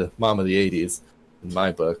mom of the 80s in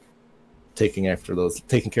my book, taking care of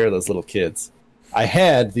those little kids. I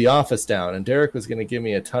had The Office down, and Derek was going to give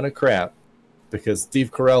me a ton of crap because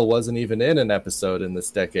Steve Carell wasn't even in an episode in this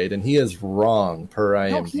decade, and he is wrong per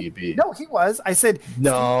IMDb. No, he was. I said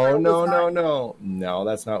no. No,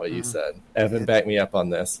 that's not what you said. Evan, back me up on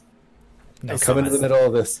this. No, come into the middle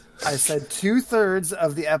of this. I said 2/3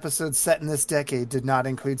 of the episodes set in this decade did not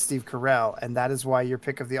include Steve Carell, and that is why your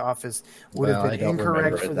pick of The Office would have been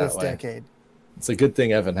incorrect for this decade. It's a good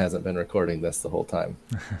thing Evan hasn't been recording this the whole time.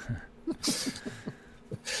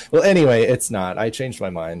 Well, anyway, it's not. I changed my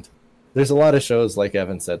mind. There's a lot of shows, like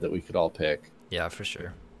Evan said, that we could all pick. Yeah, for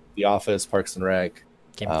sure. The Office, Parks and Rec.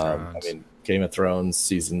 Game of Thrones. Game of Thrones,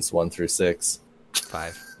 seasons 1 through 6.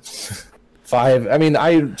 5. 5. I mean,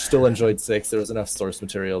 I still enjoyed 6. There was enough source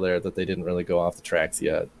material there that they didn't really go off the tracks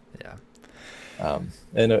yet. Yeah.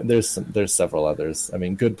 And there's several others. I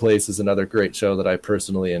mean, Good Place is another great show that I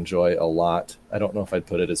personally enjoy a lot. I don't know if I'd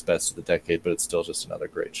put it as best of the decade, but it's still just another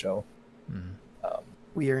great show. Mm-hmm.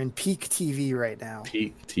 We are in peak TV right now.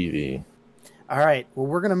 Peak TV. All right. Well,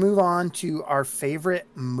 we're going to move on to our favorite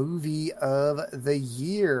movie of the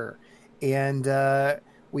year. And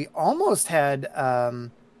we almost had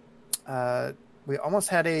a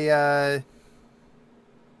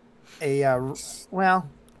well,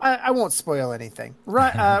 I won't spoil anything.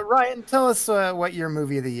 Ryan, tell us what your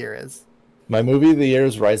movie of the year is. My movie of the year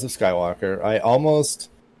is Rise of Skywalker. I almost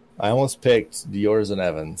picked yours and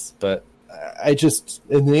Evan's, but I just,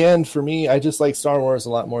 in the end, for me, I just like Star Wars a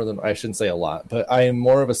lot more than, I shouldn't say a lot, but I am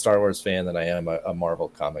more of a Star Wars fan than I am a Marvel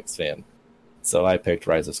Comics fan. So I picked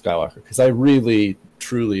Rise of Skywalker because I really,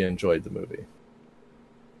 truly enjoyed the movie.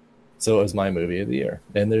 So it was my movie of the year.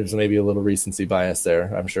 And there's maybe a little recency bias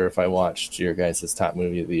there. I'm sure if I watched your guys' top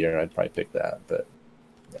movie of the year, I'd probably pick that. But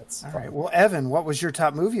that's all right. Well, Evan, what was your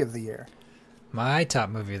top movie of the year? My top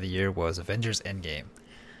movie of the year was Avengers Endgame.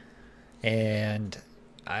 And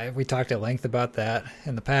we talked at length about that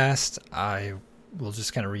in the past. I will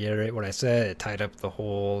just kind of reiterate what I said. It tied up the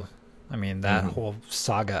whole, whole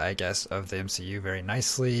saga, I guess, of the MCU very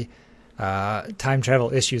nicely. Time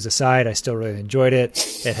travel issues aside, I still really enjoyed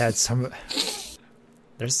it. It had some,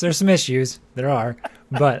 there's some issues, there are,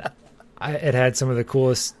 but it had some of the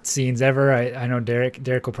coolest scenes ever. I know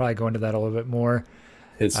Derek will probably go into that a little bit more.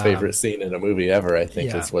 His favorite scene in a movie ever, I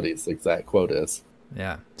think, is what his exact quote is.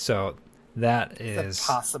 Yeah, so that is...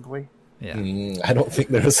 Possibly. Yeah. I don't think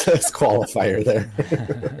there's a qualifier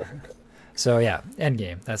there. So, yeah,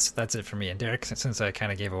 Endgame. That's it for me. And Derek, since I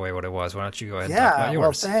kind of gave away what it was, why don't you go ahead and talk talk about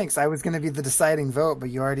yours? Well, thanks. I was going to be the deciding vote, but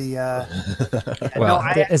you already...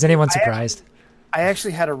 Is anyone surprised? I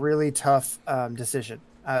actually had a really tough decision,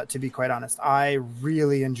 to be quite honest. I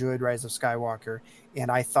really enjoyed Rise of Skywalker, and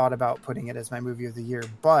I thought about putting it as my movie of the year.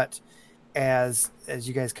 But as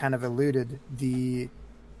you guys kind of alluded, the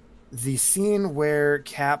scene where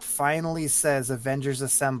Cap finally says Avengers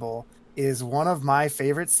Assemble is one of my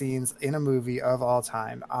favorite scenes in a movie of all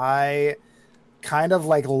time. I kind of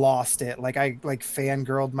lost it. I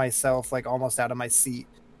fangirled myself almost out of my seat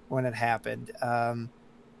when it happened.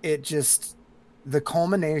 It just, the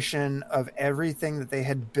culmination of everything that they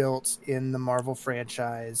had built in the Marvel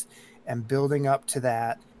franchise and building up to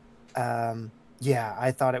that.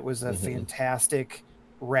 I thought it was a fantastic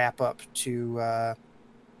wrap up to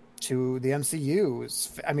the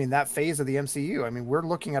MCU. That phase of the MCU. We're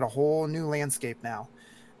looking at a whole new landscape now.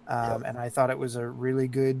 And I thought it was a really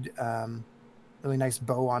good, really nice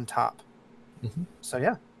bow on top. So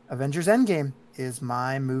yeah, Avengers Endgame is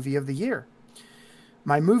my movie of the year.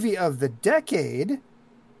 My movie of the decade,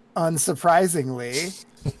 unsurprisingly,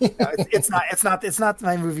 it's not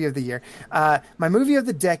my movie of the year. My movie of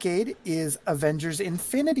the decade is Avengers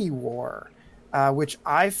Infinity War, which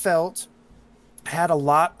I felt had a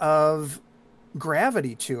lot of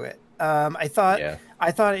gravity to it. I thought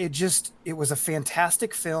it was a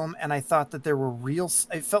fantastic film, and I thought that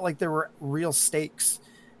I felt like there were real stakes.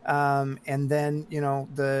 And then,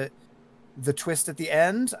 the twist at the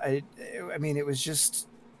end, it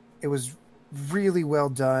was really well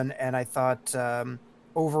done. And I thought,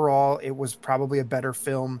 overall it was probably a better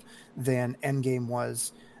film than Endgame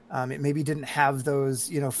was. It maybe didn't have those,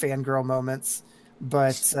 fangirl moments,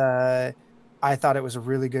 but, I thought it was a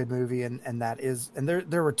really good movie, and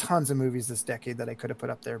there were tons of movies this decade that I could have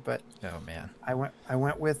put up there, but oh man, I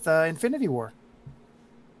went with Infinity War.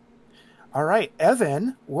 All right,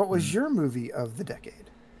 Evan, what was your movie of the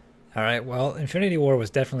decade? All right, well, Infinity War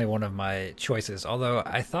was definitely one of my choices, although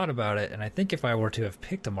I thought about it, and I think if I were to have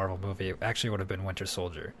picked a Marvel movie, it actually would have been Winter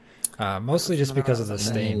Soldier. Mostly just because of the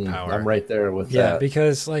staying power. I'm right there with that. Yeah,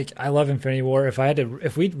 because I love Infinity War.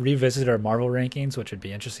 If we revisit our Marvel rankings, which would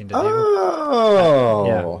be interesting to do.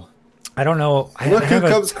 Oh, I don't know. Look who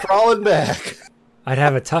comes crawling back. I'd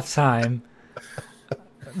have a tough time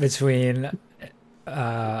between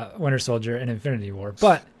Winter Soldier and Infinity War,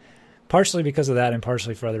 but partially because of that, and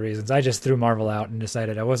partially for other reasons, I just threw Marvel out and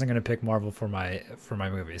decided I wasn't going to pick Marvel for my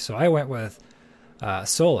movie. So I went with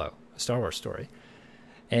Solo, a Star Wars story.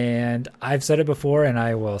 And I've said it before, and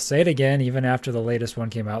I will say it again, even after the latest one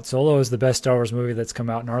came out. Solo is the best Star Wars movie that's come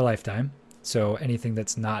out in our lifetime. So anything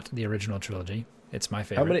that's not the original trilogy, it's my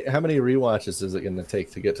favorite. How many rewatches is it going to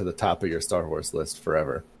take to get to the top of your Star Wars list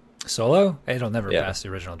forever? Solo? It'll never pass the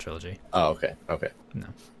original trilogy. Oh, okay. No.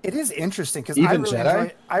 It is interesting because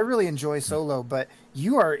I really enjoy Solo, but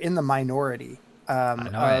you are in the minority. A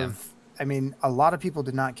lot of people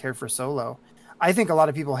did not care for Solo. I think a lot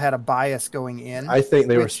of people had a bias going in. I think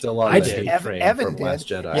they were still on the hate train Evan from Last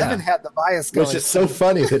Jedi. Evan had the bias going. Which is so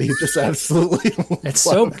funny that he just absolutely. It's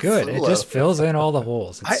so good. Solo. It just fills in all the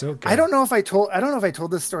holes. It's so good. I don't know if I told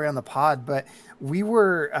this story on the pod, but we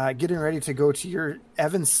were getting ready to go to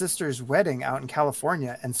Evan's sister's wedding out in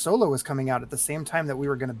California, and Solo was coming out at the same time that we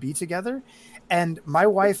were going to be together. And my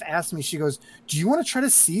wife asked me, she goes, "Do you want to try to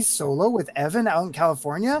see Solo with Evan out in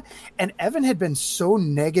California?" And Evan had been so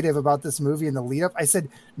negative about this movie in the lead up. I said,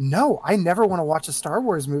 "No, I never want to watch a Star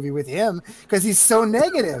Wars movie with him because he's so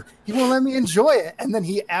negative. He won't let me enjoy it." And then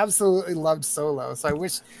he absolutely loved Solo. So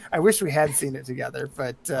I wish we had seen it together.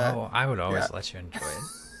 But I would always let you enjoy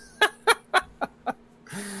it.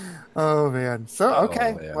 Oh man. So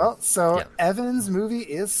okay. man. Well, so Yeah. Evan's movie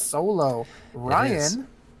is Solo. It is. Ryan,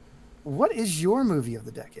 what is your movie of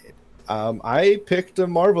the decade? I picked a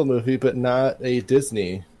Marvel movie, but not a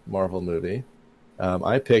Disney Marvel movie.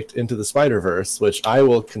 I picked Into the Spider-Verse, which I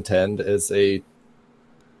will contend is a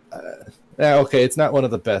okay, it's not one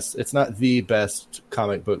of the best. It's not the best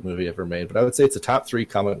comic book movie ever made, but I would say it's a top 3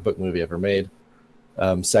 comic book movie ever made.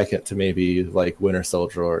 Second to maybe like Winter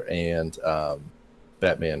Soldier and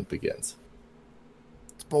Batman Begins.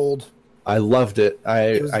 It's bold. I loved it.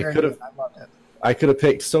 It was I very could have good. I loved it. I could have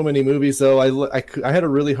picked so many movies though. I had a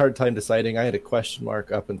really hard time deciding. I had a question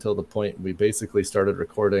mark up until the point we basically started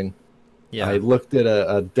recording. Yeah. I looked at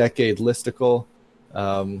a decade listicle,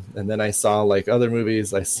 and then I saw like other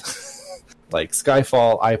movies. Like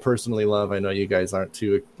Skyfall. I personally love. I know you guys aren't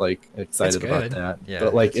too like excited about good. that, Yeah,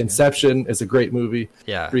 but like it's good. Inception is a great movie.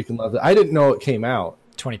 Yeah. Freaking love it. I didn't know it came out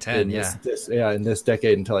 2010. in Yeah. in this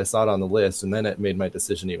decade until I saw it on the list, and then it made my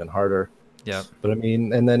decision even harder. Yep. But I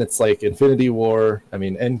mean, and then it's like Infinity War. I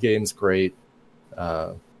mean, Endgame's great.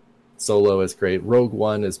 Solo is great. Rogue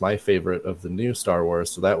One is my favorite of the new Star Wars,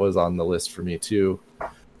 so that was on the list for me too.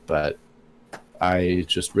 But I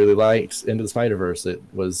just really liked Into the Spider-Verse. It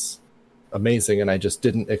was amazing, and I just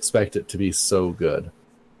didn't expect it to be so good.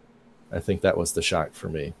 I think that was the shock for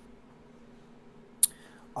me.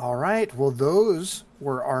 All right. Well, those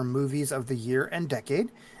were our movies of the year and decade.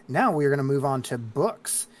 Now we're going to move on to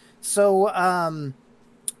books. So,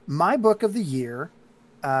 my book of the year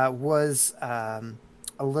was a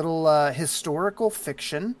little historical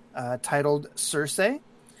fiction titled Circe,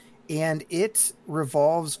 and it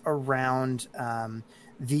revolves around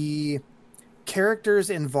the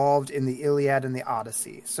characters involved in the Iliad and the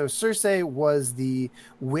Odyssey. So Circe was the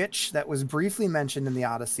witch that was briefly mentioned in the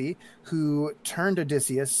Odyssey who turned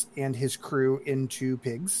Odysseus and his crew into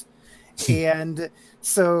pigs. And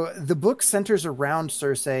so the book centers around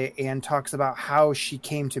Circe and talks about how she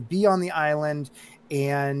came to be on the island.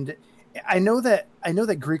 And I know that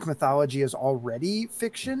Greek mythology is already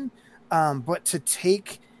fiction, but to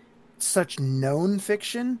take such known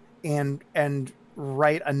fiction and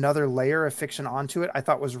write another layer of fiction onto it, I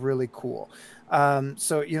thought was really cool.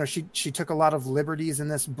 So she took a lot of liberties in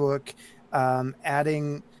this book,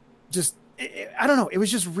 adding just. I don't know. It was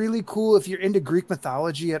just really cool. If you're into Greek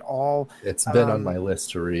mythology at all, It's been on my list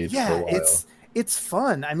to read for a while. It's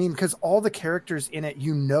fun. I mean, because all the characters in it,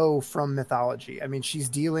 from mythology. I mean, she's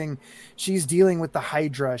dealing with the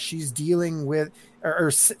Hydra. She's dealing with,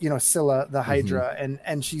 Scylla, the Hydra,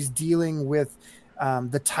 and she's dealing with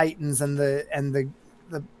the Titans and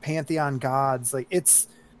the pantheon gods. Like it's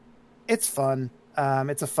fun.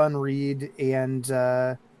 It's a fun read, and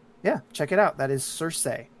check it out. That is Circe.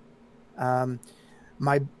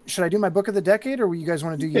 Should I do my book of the decade, or you guys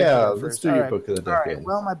want to do your book let's first? do All your right. book of the All right. decade.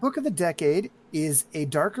 Well, my book of the decade is A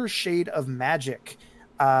Darker Shade of Magic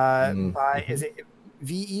by, is it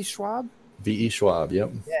V.E. Schwab? V.E. Schwab,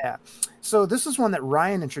 yep. Yeah. So this is one that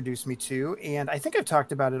Ryan introduced me to, and I think I've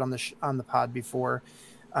talked about it on the pod before,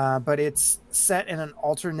 but it's set in an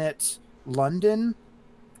alternate London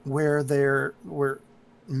where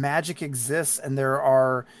magic exists, and there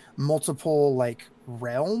are multiple like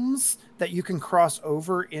realms that you can cross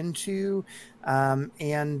over into, and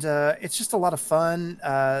it's just a lot of fun.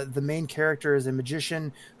 The main character is a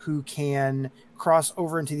magician who can cross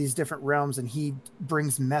over into these different realms, and he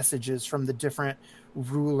brings messages from the different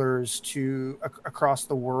rulers to across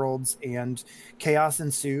the worlds, and chaos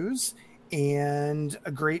ensues, and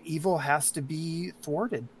a great evil has to be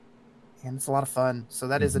thwarted, and it's a lot of fun. So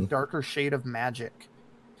that is A Darker Shade of Magic.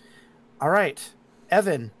 All right,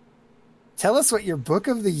 Evan, tell us what your book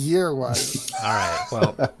of the year was. All right.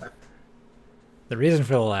 Well, the reason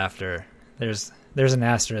for the laughter, there's an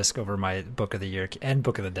asterisk over my book of the year and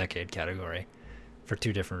book of the decade category for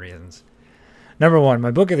 2 different reasons. Number one,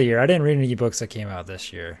 my book of the year, I didn't read any books that came out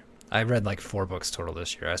this year. I read like 4 books total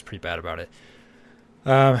this year. I was pretty bad about it.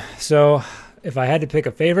 So if I had to pick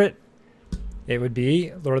a favorite, it would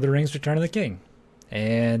be Lord of the Rings: Return of the King.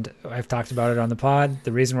 And I've talked about it on the pod.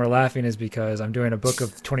 The reason we're laughing is because I'm doing a book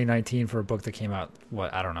of 2019 for a book that came out,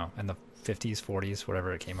 I don't know, in the 50s, 40s,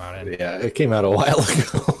 whatever it came out in. Yeah, it came out a while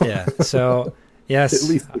ago. Yeah. So, yes. At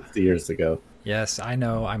least 60 years ago. Yes, I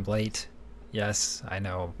know I'm late. Yes, I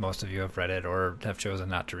know most of you have read it or have chosen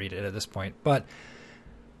not to read it at this point. But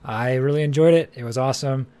I really enjoyed it. It was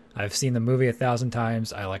awesome. I've seen the movie 1,000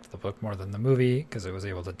 times. I liked the book more than the movie because it was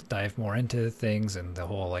able to dive more into things, and the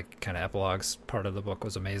whole like kind of epilogues part of the book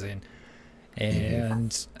was amazing.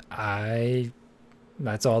 And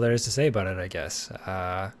that's all there is to say about it, I guess.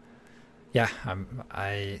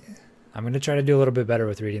 I'm going to try to do a little bit better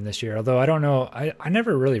with reading this year. Although I don't know, I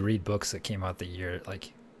never really read books that came out the year.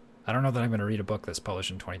 Like, I don't know that I'm going to read a book that's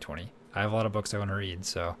published in 2020. I have a lot of books I want to read.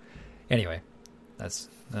 So anyway, that's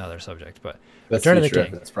another subject. But That's Return of the future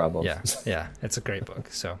King. That's problem. Yeah, it's a great book.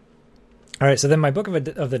 So, all right. So then my book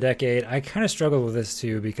of the decade, I kind of struggled with this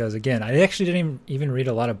too because again, I actually didn't even read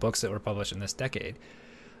a lot of books that were published in this decade.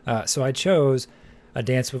 So I chose A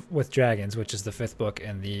Dance with Dragons, which is the 5th book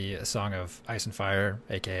in the Song of Ice and Fire,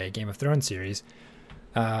 aka Game of Thrones series.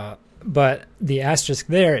 But the asterisk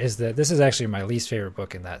there is that this is actually my least favorite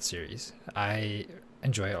book in that series. I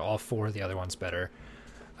enjoy all 4 of the other ones better.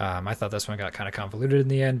 I thought this one got kind of convoluted in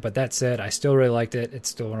the end, but that said, I still really liked it. It's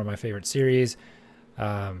still one of my favorite series.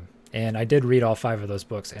 And I did read all 5 of those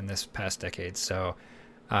books in this past decade, so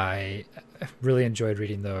I really enjoyed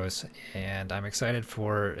reading those, and I'm excited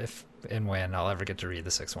for if and when I'll ever get to read the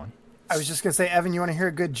 6th one. I was just going to say, Evan, you want to hear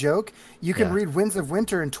a good joke? You can read Winds of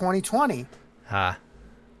Winter in 2020. Yeah.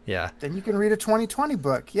 Then you can read a 2020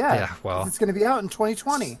 book. Yeah, well, it's going to be out in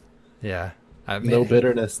 2020. Yeah. No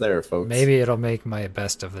bitterness there, folks. Maybe it'll make my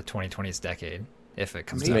best of the 2020s decade if it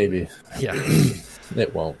comes out. Maybe. Yeah.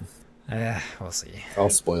 It won't. We'll see. I'll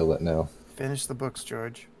spoil it now. Finish the books,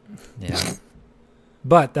 George. Yeah.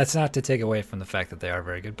 But that's not to take away from the fact that they are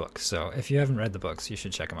very good books. So if you haven't read the books, you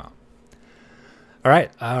should check them out. All right.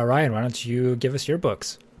 Ryan, why don't you give us your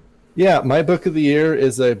books? Yeah, my book of the year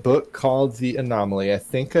is a book called The Anomaly. I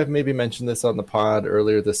think I've maybe mentioned this on the pod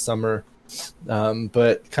earlier this summer.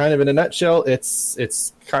 But kind of in a nutshell,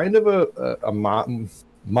 it's kind of a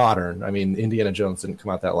modern. I mean, Indiana Jones didn't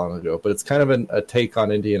come out that long ago, but it's kind of a take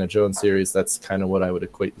on Indiana Jones series. That's kind of what I would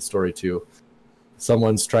equate the story to.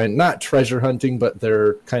 Someone's trying, not treasure hunting, but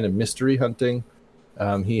they're kind of mystery hunting.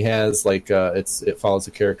 He has it follows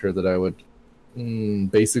a character that I would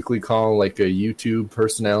basically call like a YouTube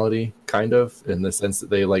personality, kind of, in the sense that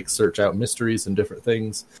they like search out mysteries and different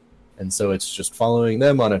things. And so it's just following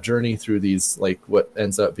them on a journey through these, like what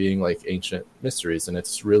ends up being like ancient mysteries. And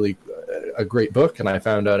it's really a great book. And I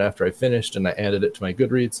found out after I finished and I added it to my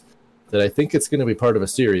Goodreads that I think it's going to be part of a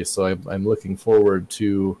series. So I'm looking forward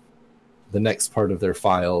to the next part of their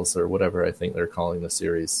files, or whatever I think they're calling the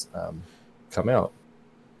series, come out.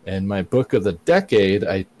 And my book of the decade,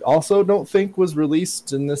 I also don't think was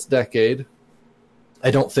released in this decade. I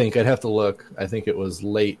don't think. I'd have to look. I think it was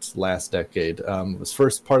late last decade. It was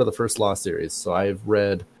first part of the First Law series. So I've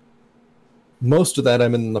read most of that.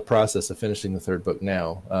 I'm in the process of finishing the 3rd book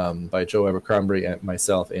now, by Joe Abercrombie, and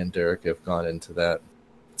myself and Derek have gone into that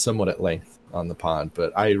somewhat at length on the pod.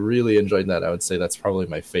 But I really enjoyed that. I would say that's probably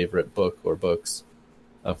my favorite book or books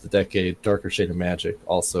of the decade. Darker Shade of Magic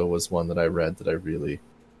also was one that I read that I really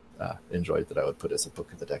enjoyed, that I would put as a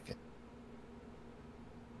book of the decade.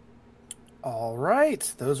 All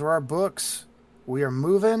right, those were our books. We are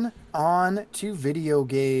moving on to video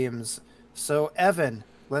games. So, Evan,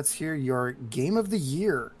 let's hear your game of the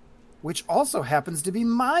year, which also happens to be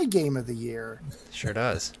my game of the year. Sure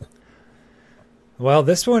does. Well,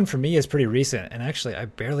 this one for me is pretty recent, and actually I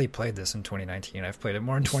barely played this in 2019. I've played it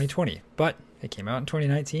more in 2020, but it came out in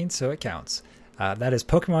 2019, so it counts. That is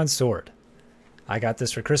Pokemon Sword. I got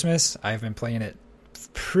this for Christmas. I've been playing it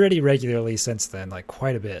pretty regularly since then, like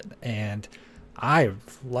quite a bit, and I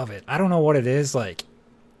love it. I don't know what it is, like,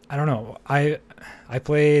 I don't know. I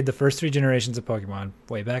played the first 3 generations of Pokemon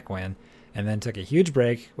way back when, and then took a huge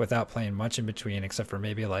break without playing much in between, except for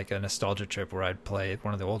maybe like a nostalgia trip where I'd play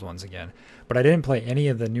one of the old ones again. But I didn't play any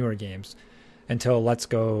of the newer games until Let's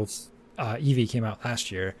Go Eevee came out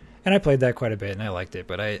last year, and I played that quite a bit, and I liked it,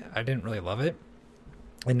 but I didn't really love it.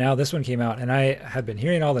 And now this one came out, and I had been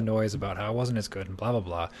hearing all the noise about how it wasn't as good and blah, blah,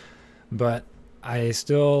 blah. But I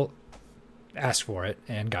still asked for it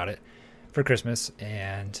and got it for Christmas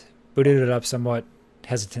and booted it up somewhat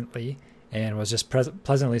hesitantly and was just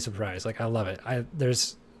pleasantly surprised. Like, I love it.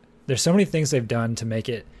 There's so many things they've done to make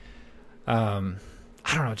it, I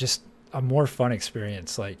don't know, just a more fun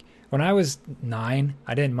experience. Like, when I was 9,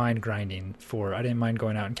 I didn't mind grinding I didn't mind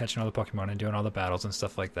going out and catching all the Pokemon and doing all the battles and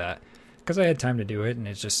stuff like that, because I had time to do it, and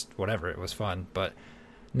it's just whatever, it was fun. But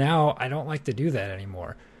now I don't like to do that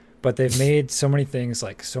anymore. But they've made so many things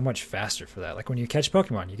like so much faster for that. Like when you catch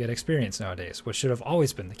Pokemon, you get experience nowadays, which should have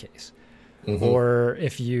always been the case. Mm-hmm. Or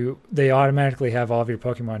they automatically have all of your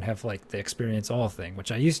Pokemon have like the experience all thing,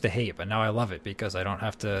 which I used to hate, but now I love it because I don't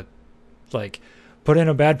have to like put in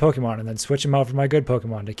a bad Pokemon and then switch them out for my good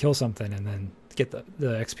Pokemon to kill something and then get the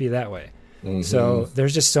XP that way. Mm-hmm. So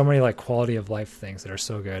there's just so many like quality of life things that are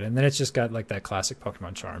so good. And then it's just got like that classic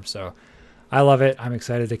Pokemon charm. So I love it. I'm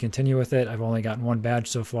excited to continue with it. I've only gotten 1 badge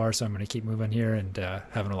so far, so I'm going to keep moving here and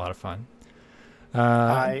having a lot of fun.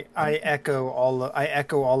 I echo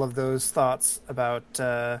all of those thoughts about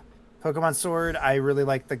Pokemon Sword. I really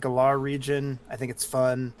like the Galar region. I think it's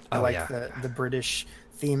fun. I Oh, like yeah. the British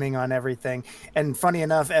theming on everything. And funny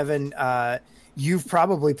enough, Evan, you've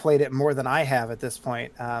probably played it more than I have at this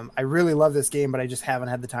point. I really love this game, but I just haven't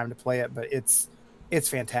had the time to play it. But it's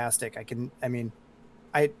fantastic.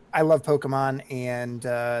 I love Pokemon, and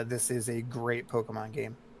this is a great Pokemon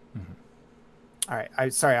game. Mhm. All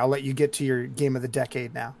right, sorry, I'll let you get to your game of the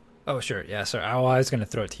decade now. Oh, sure. Yeah. So I was going to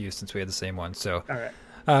throw it to you since we had the same one. So, All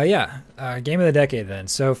right. game of the decade then.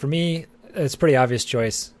 So for me, it's a pretty obvious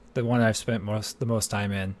choice. The one I've spent the most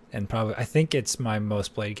time in, and probably I think it's my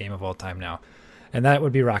most played game of all time now, and that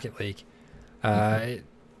would be Rocket League. I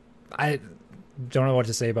don't know what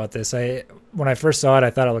to say about this. When I first saw it, I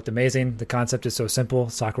thought it looked amazing. The concept is so simple,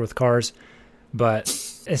 soccer with cars, but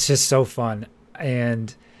it's just so fun.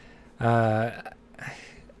 And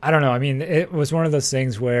I don't know. I mean, it was one of those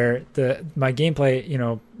things where my gameplay,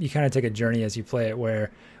 you kind of take a journey as you play it,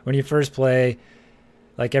 where when you first play,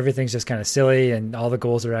 like everything's just kind of silly and all the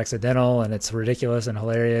goals are accidental and it's ridiculous and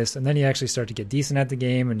hilarious. And then you actually start to get decent at the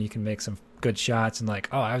game and you can make some good shots and like,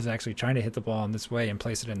 oh, I was actually trying to hit the ball in this way and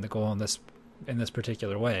place it in the goal in this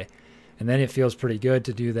particular way. And then it feels pretty good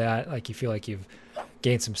to do that. Like you feel like you've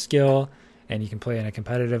gained some skill and you can play in a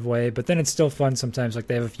competitive way, but then it's still fun sometimes. Like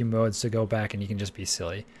they have a few modes to go back and you can just be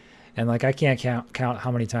silly. And like, I can't count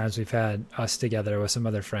how many times we've had us together with some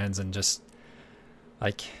other friends and just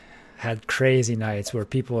like had crazy nights where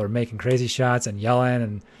people are making crazy shots and yelling.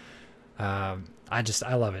 And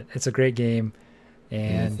I love it. It's a great game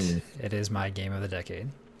and it is my game of the decade.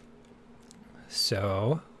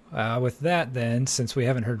 So with that then, since we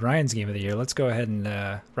haven't heard Ryan's game of the year, let's go ahead and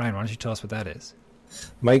Ryan, why don't you tell us what that is?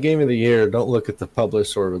 My game of the year, don't look at the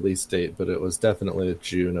publish or release date, but it was definitely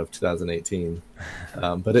June of 2018.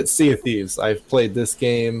 But it's Sea of Thieves. I've played this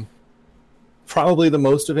game probably the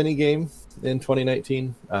most of any game in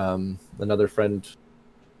 2019. Another friend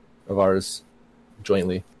of ours,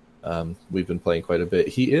 jointly, we've been playing quite a bit.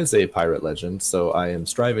 He is a pirate legend, so I am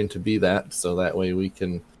striving to be that, so that way we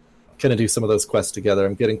can kind of do some of those quests together.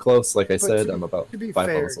 I'm getting close. Like I said, I'm about 5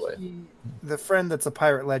 levels away. The friend that's a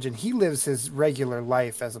pirate legend, he lives his regular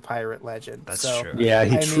life as a pirate legend. That's so, true. Yeah,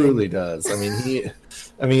 he truly does. I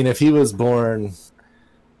mean, if he was born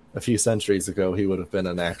a few centuries ago, he would have been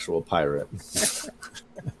an actual pirate.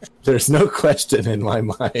 There's no question in my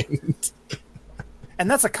mind. And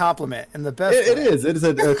that's a compliment in the best It way. is. It is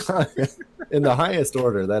in the highest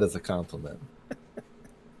order. That is a compliment.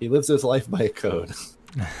 He lives his life by code.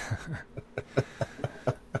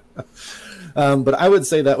 But I would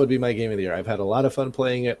say that would be my game of the year. I've had a lot of fun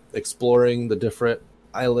playing it, exploring the different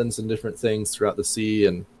islands and different things throughout the sea,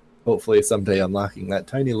 and hopefully someday unlocking that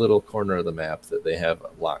tiny little corner of the map that they have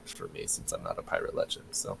locked for me since I'm not a pirate legend.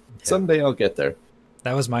 So someday I'll get there.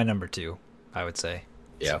 That was my number 2, I would say.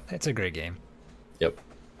 Yeah. It's a great game. Yep.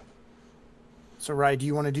 So, Ryan, do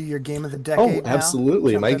you want to do your game of the decade now?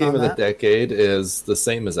 Absolutely. Jump My in game on of the that? decade is the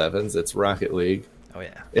same as Evan's. It's Rocket League. Oh,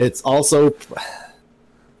 yeah. It's also,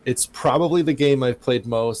 it's probably the game I've played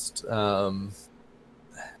most.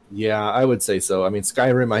 Yeah, I would say so. I mean,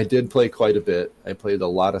 Skyrim, I did play quite a bit. I played a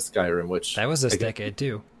lot of Skyrim, which That was this decade,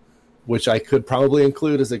 too. which I could probably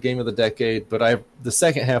include as a game of the decade. But the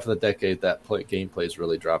second half of the decade, that gameplay's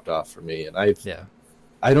really dropped off for me, and I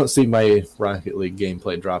don't see my Rocket League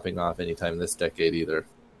gameplay dropping off anytime this decade either,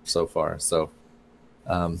 so far. So,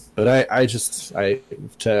 but I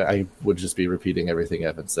would just be repeating everything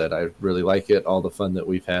Evan said. I really like it. All the fun that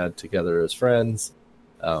we've had together as friends.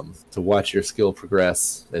 To watch your skill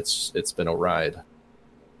progress, it's been a ride.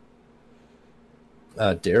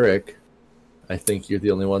 Derek, I think you're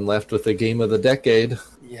the only one left with the game of the decade.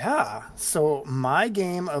 Yeah. So my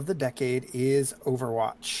game of the decade is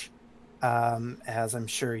Overwatch, as I'm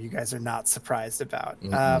sure you guys are not surprised about.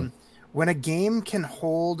 When a game can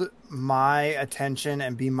hold my attention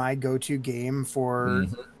and be my go-to game for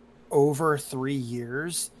over 3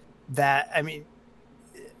 years, I mean,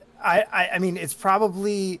 it's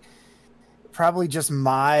probably just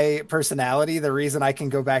my personality, the reason I can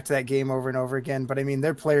go back to that game over and over again. But I mean,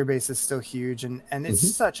 their player base is still huge, and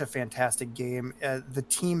it's such a fantastic game. The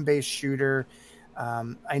team-based shooter,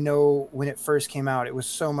 I know when it first came out, it was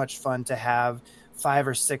so much fun to have 5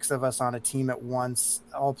 or 6 of us on a team at once,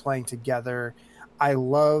 all playing together. I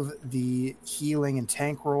love the healing and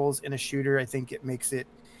tank roles in a shooter. I think it makes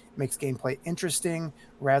gameplay interesting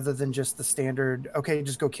rather than just the standard, okay,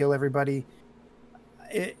 just go kill everybody.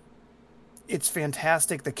 It's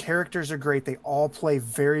fantastic. The characters are great. They all play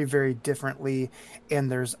very, very differently,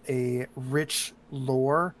 and there's a rich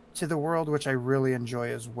lore to the world, which I really enjoy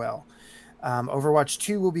as well. Overwatch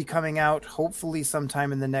 2 will be coming out hopefully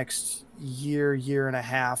sometime in the next year and a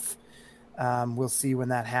half. We'll see when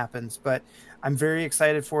that happens, but I'm very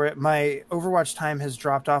excited for it. My Overwatch time has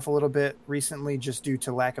dropped off a little bit recently just due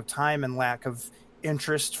to lack of time and lack of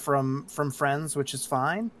interest from friends, which is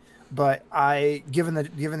fine. But given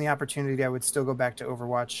the opportunity, I would still go back to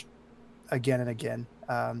Overwatch again and again.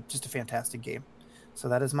 Just a fantastic game. So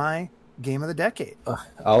that is my game of the decade.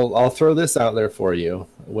 I'll throw this out there for you.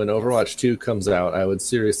 When Overwatch 2 comes out, I would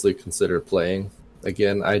seriously consider playing.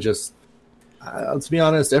 Again, let's be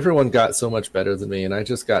honest, everyone got so much better than me, and I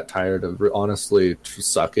just got tired of honestly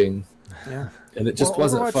sucking. Yeah. And it just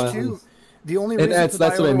wasn't Overwatch fun. 2, the only reason that's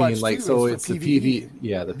what I mean. Like, so it's the PvE.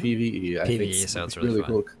 the PvE. I think sounds really fun.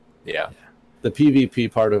 cool. Yeah. The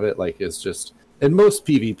PvP part of it, like, is just, and most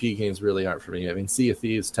PvP games really aren't for me. I mean, Sea of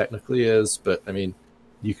Thieves technically is, but I mean,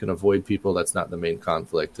 you can avoid people. That's not the main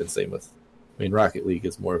conflict. And same with, I mean, Rocket League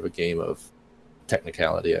is more of a game of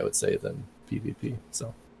technicality, I would say, than PvP.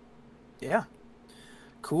 So, yeah.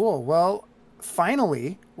 Cool. Well,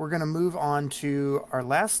 finally, we're going to move on to our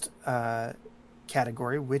last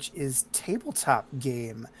category, which is tabletop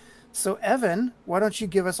game. So, Evan, why don't you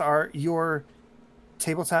give us your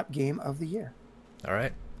tabletop game of the year? All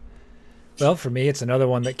right. Well, for me, it's another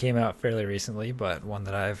one that came out fairly recently, but one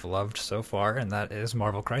that I've loved so far, and that is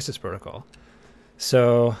Marvel Crisis Protocol.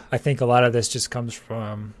 So I think a lot of this just comes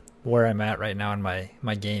from where I'm at right now in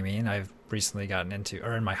my gaming. I've recently gotten into,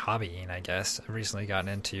 or in my hobbying, I guess, I've recently gotten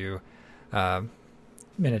into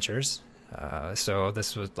miniatures. So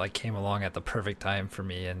this was like came along at the perfect time for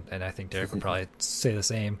me, and I think Derek would probably say the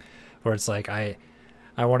same, where it's like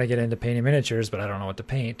I want to get into painting miniatures, but I don't know what to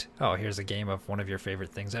paint. Oh, here's a game of one of your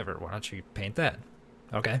favorite things ever. Why don't you paint that?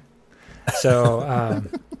 Okay. So,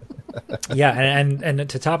 yeah, and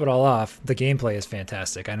to top it all off, the gameplay is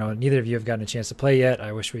fantastic. I know neither of you have gotten a chance to play yet.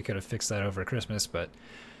 I wish we could have fixed that over Christmas, but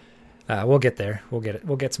we'll get there. We'll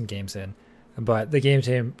get some games in. But the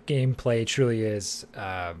gameplay truly is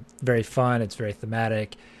very fun. It's very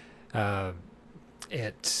thematic.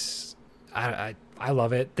 I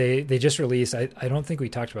love it. They just released, I don't think we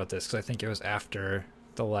talked about this because I think it was after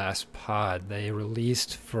the last pod. They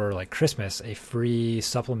released for like Christmas a free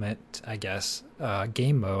supplement, I guess,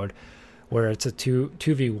 game mode where it's a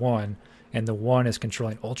 2v1 and the one is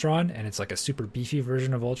controlling Ultron and it's like a super beefy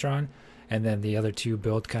version of Ultron. And then the other two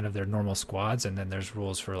build kind of their normal squads. And then there's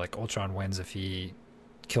rules for like Ultron wins if he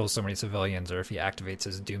kills so many civilians or if he activates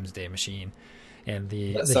his doomsday machine. And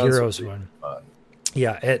the heroes one. Fun.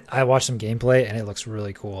 Yeah, I watched some gameplay and it looks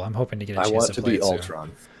really cool. I'm hoping to get a chance to play it. I want to be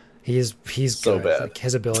Ultron. He's so good. Bad. Like,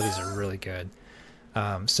 his abilities are really good.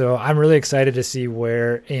 So I'm really excited to see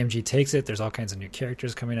where AMG takes it. There's all kinds of new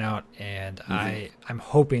characters coming out, and I'm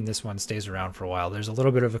hoping this one stays around for a while. There's a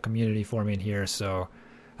little bit of a community forming here, so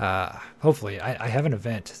hopefully I have an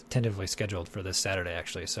event tentatively scheduled for this Saturday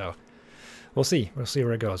actually. So we'll see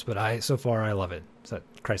where it goes. But so far I love it. It's that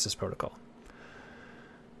Crisis Protocol.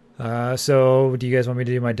 So do you guys want me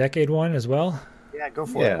to do my decade one as well? Yeah, go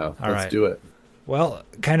for it. Yeah, let's do it. Well,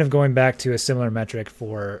 kind of going back to a similar metric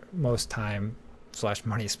for most time /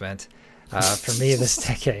 money spent, for me, this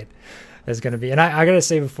decade is going to be, and I got to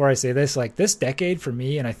say before I say this, like this decade for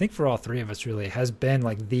me, and I think for all three of us really, has been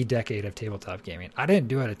like the decade of tabletop gaming. I didn't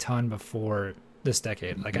do it a ton before this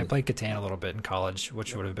decade. Like I played Catan a little bit in college,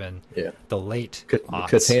 which would have been the late aughts.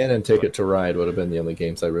 Catan and Ticket to Ride would have been the only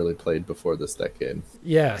games I really played before this decade.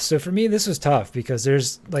 Yeah, so for me this was tough because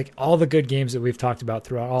there's like all the good games that we've talked about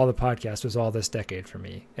throughout all the podcasts was all this decade for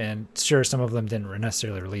me. And sure, some of them didn't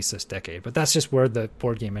necessarily release this decade, but that's just where the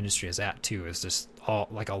board game industry is at too, is just all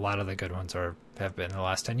like a lot of the good ones have been in the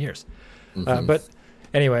last 10 years. But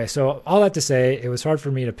anyway, so all that to say, it was hard for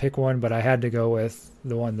me to pick one, but I had to go with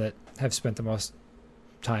the one that have spent the most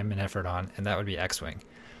time and effort on, and that would be X-Wing.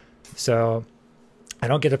 So I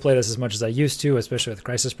don't get to play this as much as I used to, especially with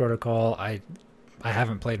Crisis Protocol. I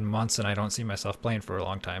haven't played in months, and I don't see myself playing for a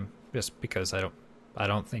long time, just because I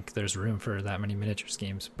don't think there's room for that many miniatures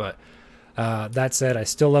games. But that said, I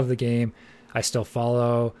still love the game. I still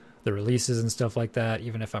follow the releases and stuff like that,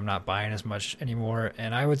 even if I'm not buying as much anymore,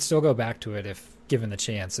 and I would still go back to it if given the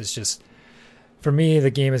chance. It's just, for me, the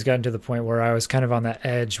game has gotten to the point where I was kind of on that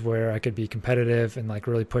edge where I could be competitive and like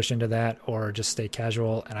really push into that or just stay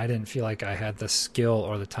casual. And I didn't feel like I had the skill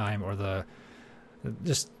or the time or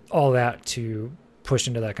just all that to push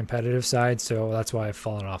into that competitive side. So that's why I've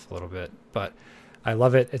fallen off a little bit, but I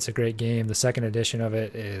love it. It's a great game. The second edition of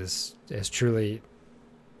it is truly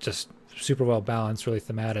just super well balanced, really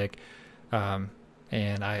thematic.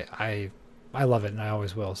 And I love it and I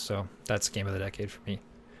always will. So that's game of the decade for me.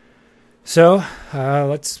 So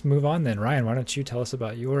let's move on then. Ryan, why don't you tell us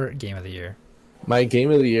about your game of the year? My game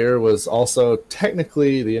of the year was also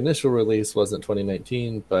technically the initial release wasn't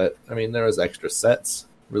 2019, but I mean there was extra sets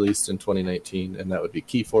released in 2019, and that would be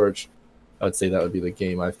Keyforge. I would say that would be the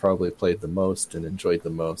game I've probably played the most and enjoyed the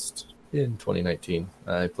most in 2019.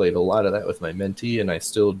 I played a lot of that with my mentee, and I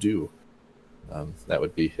still do. That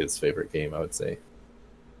would be his favorite game, I would say.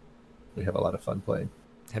 We have a lot of fun playing.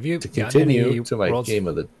 Have you To continue to my game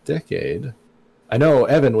of the decade, I know,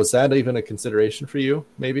 Evan, was that even a consideration for you,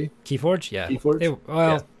 maybe? Keyforge? Yeah. Keyforge?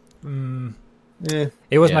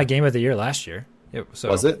 It was my game of the year last year.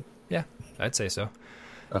 Was it? Yeah, I'd say so.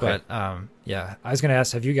 Okay. But, I was going to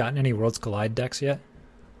ask, have you gotten any Worlds Collide decks yet?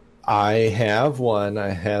 I have one. I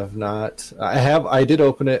have not. I did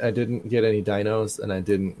open it. I didn't get any dinos, and I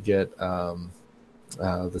didn't get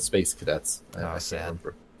the Space Cadets. I sad.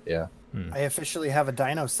 Remember. Yeah. I officially have a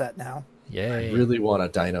dino set now. Yay. I really want a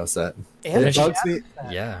dino set. And it bugs me.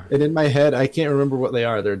 Yeah. And in my head, I can't remember what they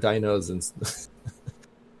are. They're dinos, and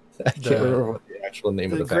I can't remember what the actual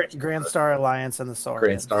name of the faction. Grand Star Alliance and the Saurians.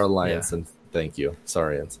 Grand Star Alliance, and thank you,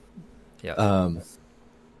 Saurians. Yeah.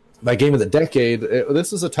 My game of the decade,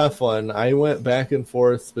 this was a tough one. I went back and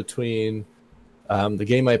forth between the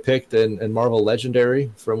game I picked and Marvel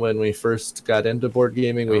Legendary from when we first got into board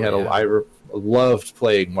gaming. I loved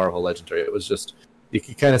playing Marvel Legendary. It was just, you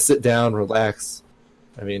could kind of sit down, relax,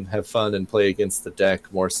 have fun and play against the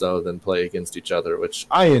deck more so than play against each other, which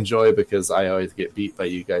I enjoy because I always get beat by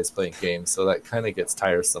you guys playing games, so that kind of gets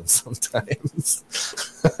tiresome sometimes.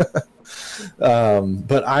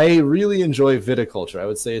 But I really enjoy Viticulture. I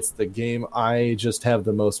would say it's the game I just have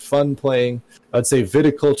the most fun playing. I would say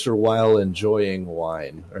Viticulture while enjoying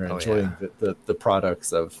wine or enjoying the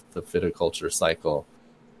products of the Viticulture cycle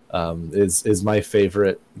is my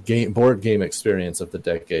favorite board game experience of the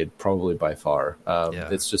decade, probably by far.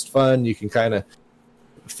 It's just fun. You can kind of,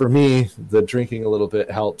 for me, the drinking a little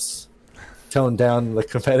bit helps tone down the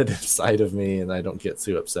competitive side of me, and I don't get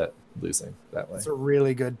too upset losing that way. It's a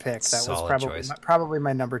really good pick. That was probably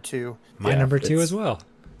my number 2. My number 2 as well.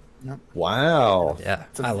 Yep. Wow. Yeah,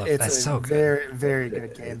 I love it. That's so good. Very, very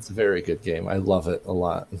good game. It's a very good game. I love it a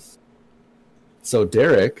lot. So,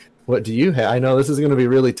 Derek, what do you have? I know this is going to be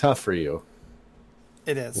really tough for you.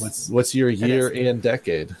 It is. What's your year and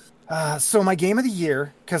decade? So my game of the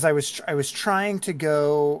year, because I was trying to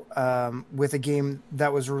go with a game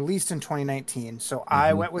that was released in 2019. So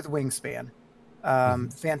I went with Wingspan.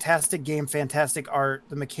 Fantastic game, fantastic art.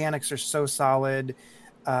 The mechanics are so solid.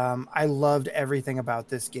 I loved everything about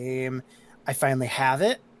this game. I finally have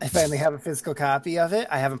it. I finally have a physical copy of it.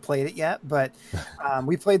 I haven't played it yet, but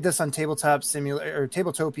we played this on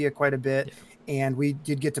Tabletopia quite a bit, and we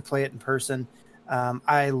did get to play it in person.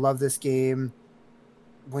 I love this game.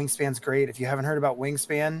 Wingspan's great. If you haven't heard about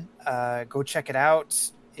Wingspan, go check it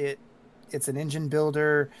out. It's an engine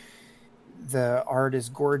builder. The art is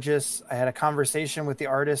gorgeous. I had a conversation with the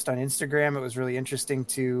artist on Instagram. It was really interesting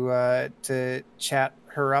to chat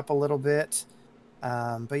her up a little bit.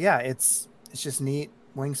 But yeah, it's just neat.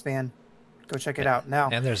 Wingspan, go check it out now.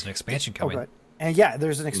 And there's an expansion coming. And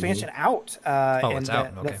there's an expansion out. It's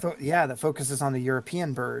out. Okay. That focuses on the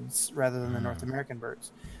European birds rather than the North American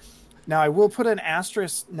birds. Now, I will put an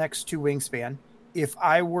asterisk next to Wingspan. If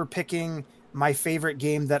I were picking my favorite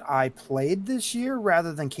game that I played this year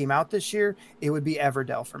rather than came out this year, it would be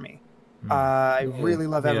Everdell for me. I really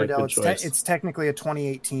love Everdell. It's technically a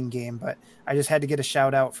 2018 game, but I just had to get a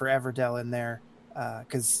shout out for Everdell in there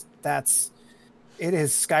because it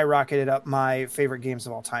has skyrocketed up my favorite games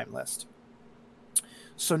of all time list.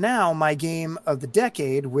 So now my game of the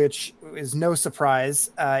decade, which is no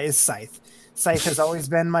surprise, is Scythe. Scythe has always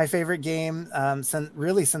been my favorite game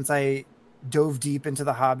since I dove deep into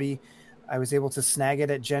the hobby. I was able to snag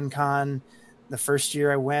it at Gen Con the first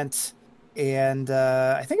year I went, and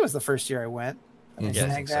I think it was the first year I went. I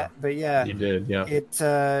snagged that. So. But yeah, you did. Yeah,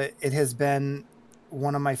 it has been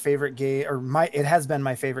one of my favorite it has been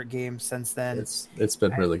my favorite game since then. It's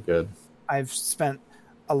been really good. I've spent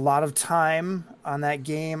a lot of time on that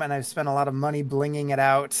game, and I've spent a lot of money blinging it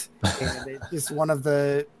out. And it's just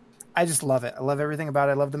I just love it. I love everything about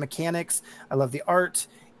it. I love the mechanics. I love the art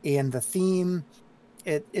and the theme.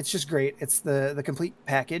 It's just great. It's the complete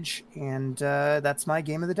package, and that's my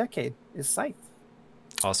game of the decade is Scythe.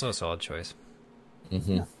 Also a solid choice.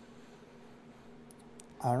 Mm-hmm. Yeah.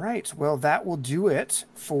 All right. Well, that will do it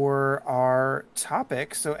for our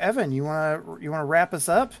topic. So, Evan, you want to wrap us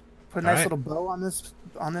up? Put a nice little bow on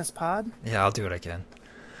this pod? Yeah, I'll do what I can.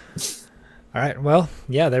 All right. Well,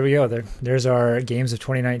 yeah, there we go. There's our games of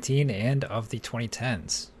 2019 and of the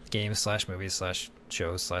 2010s. Games / movies /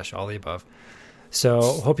 shows / all the above. So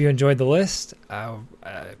hope you enjoyed the list.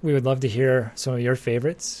 We would love to hear some of your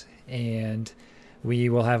favorites, and we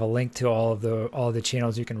will have a link to all the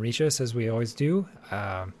channels you can reach us, as we always do.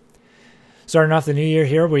 Starting off the new year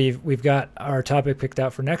here, we've got our topic picked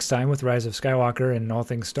out for next time with Rise of Skywalker and all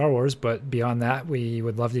things Star Wars. But beyond that, we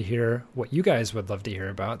would love to hear what you guys would love to hear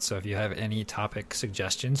about. So if you have any topic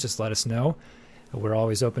suggestions, just let us know. We're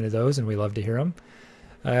always open to those, and we love to hear them.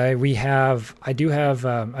 I've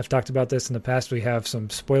talked about this in the past. We have some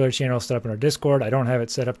spoiler channels set up in our Discord. I don't have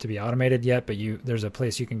it set up to be automated yet, but there's a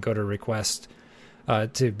place you can go to request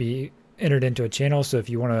to be entered into a channel. So if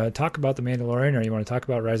you want to talk about The Mandalorian, or you want to talk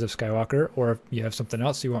about Rise of Skywalker, or if you have something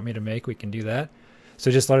else you want me to make, we can do that.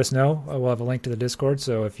 So just let us know. We'll have a link to the Discord.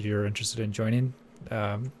 So if you're interested in joining,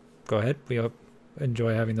 go ahead. We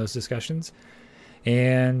enjoy having those discussions.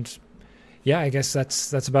 And yeah, I guess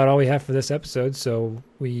that's about all we have for this episode. So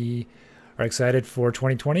we are excited for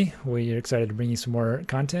 2020. We are excited to bring you some more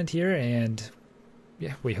content here. And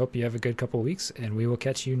yeah, we hope you have a good couple of weeks, and we will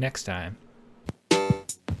catch you next time.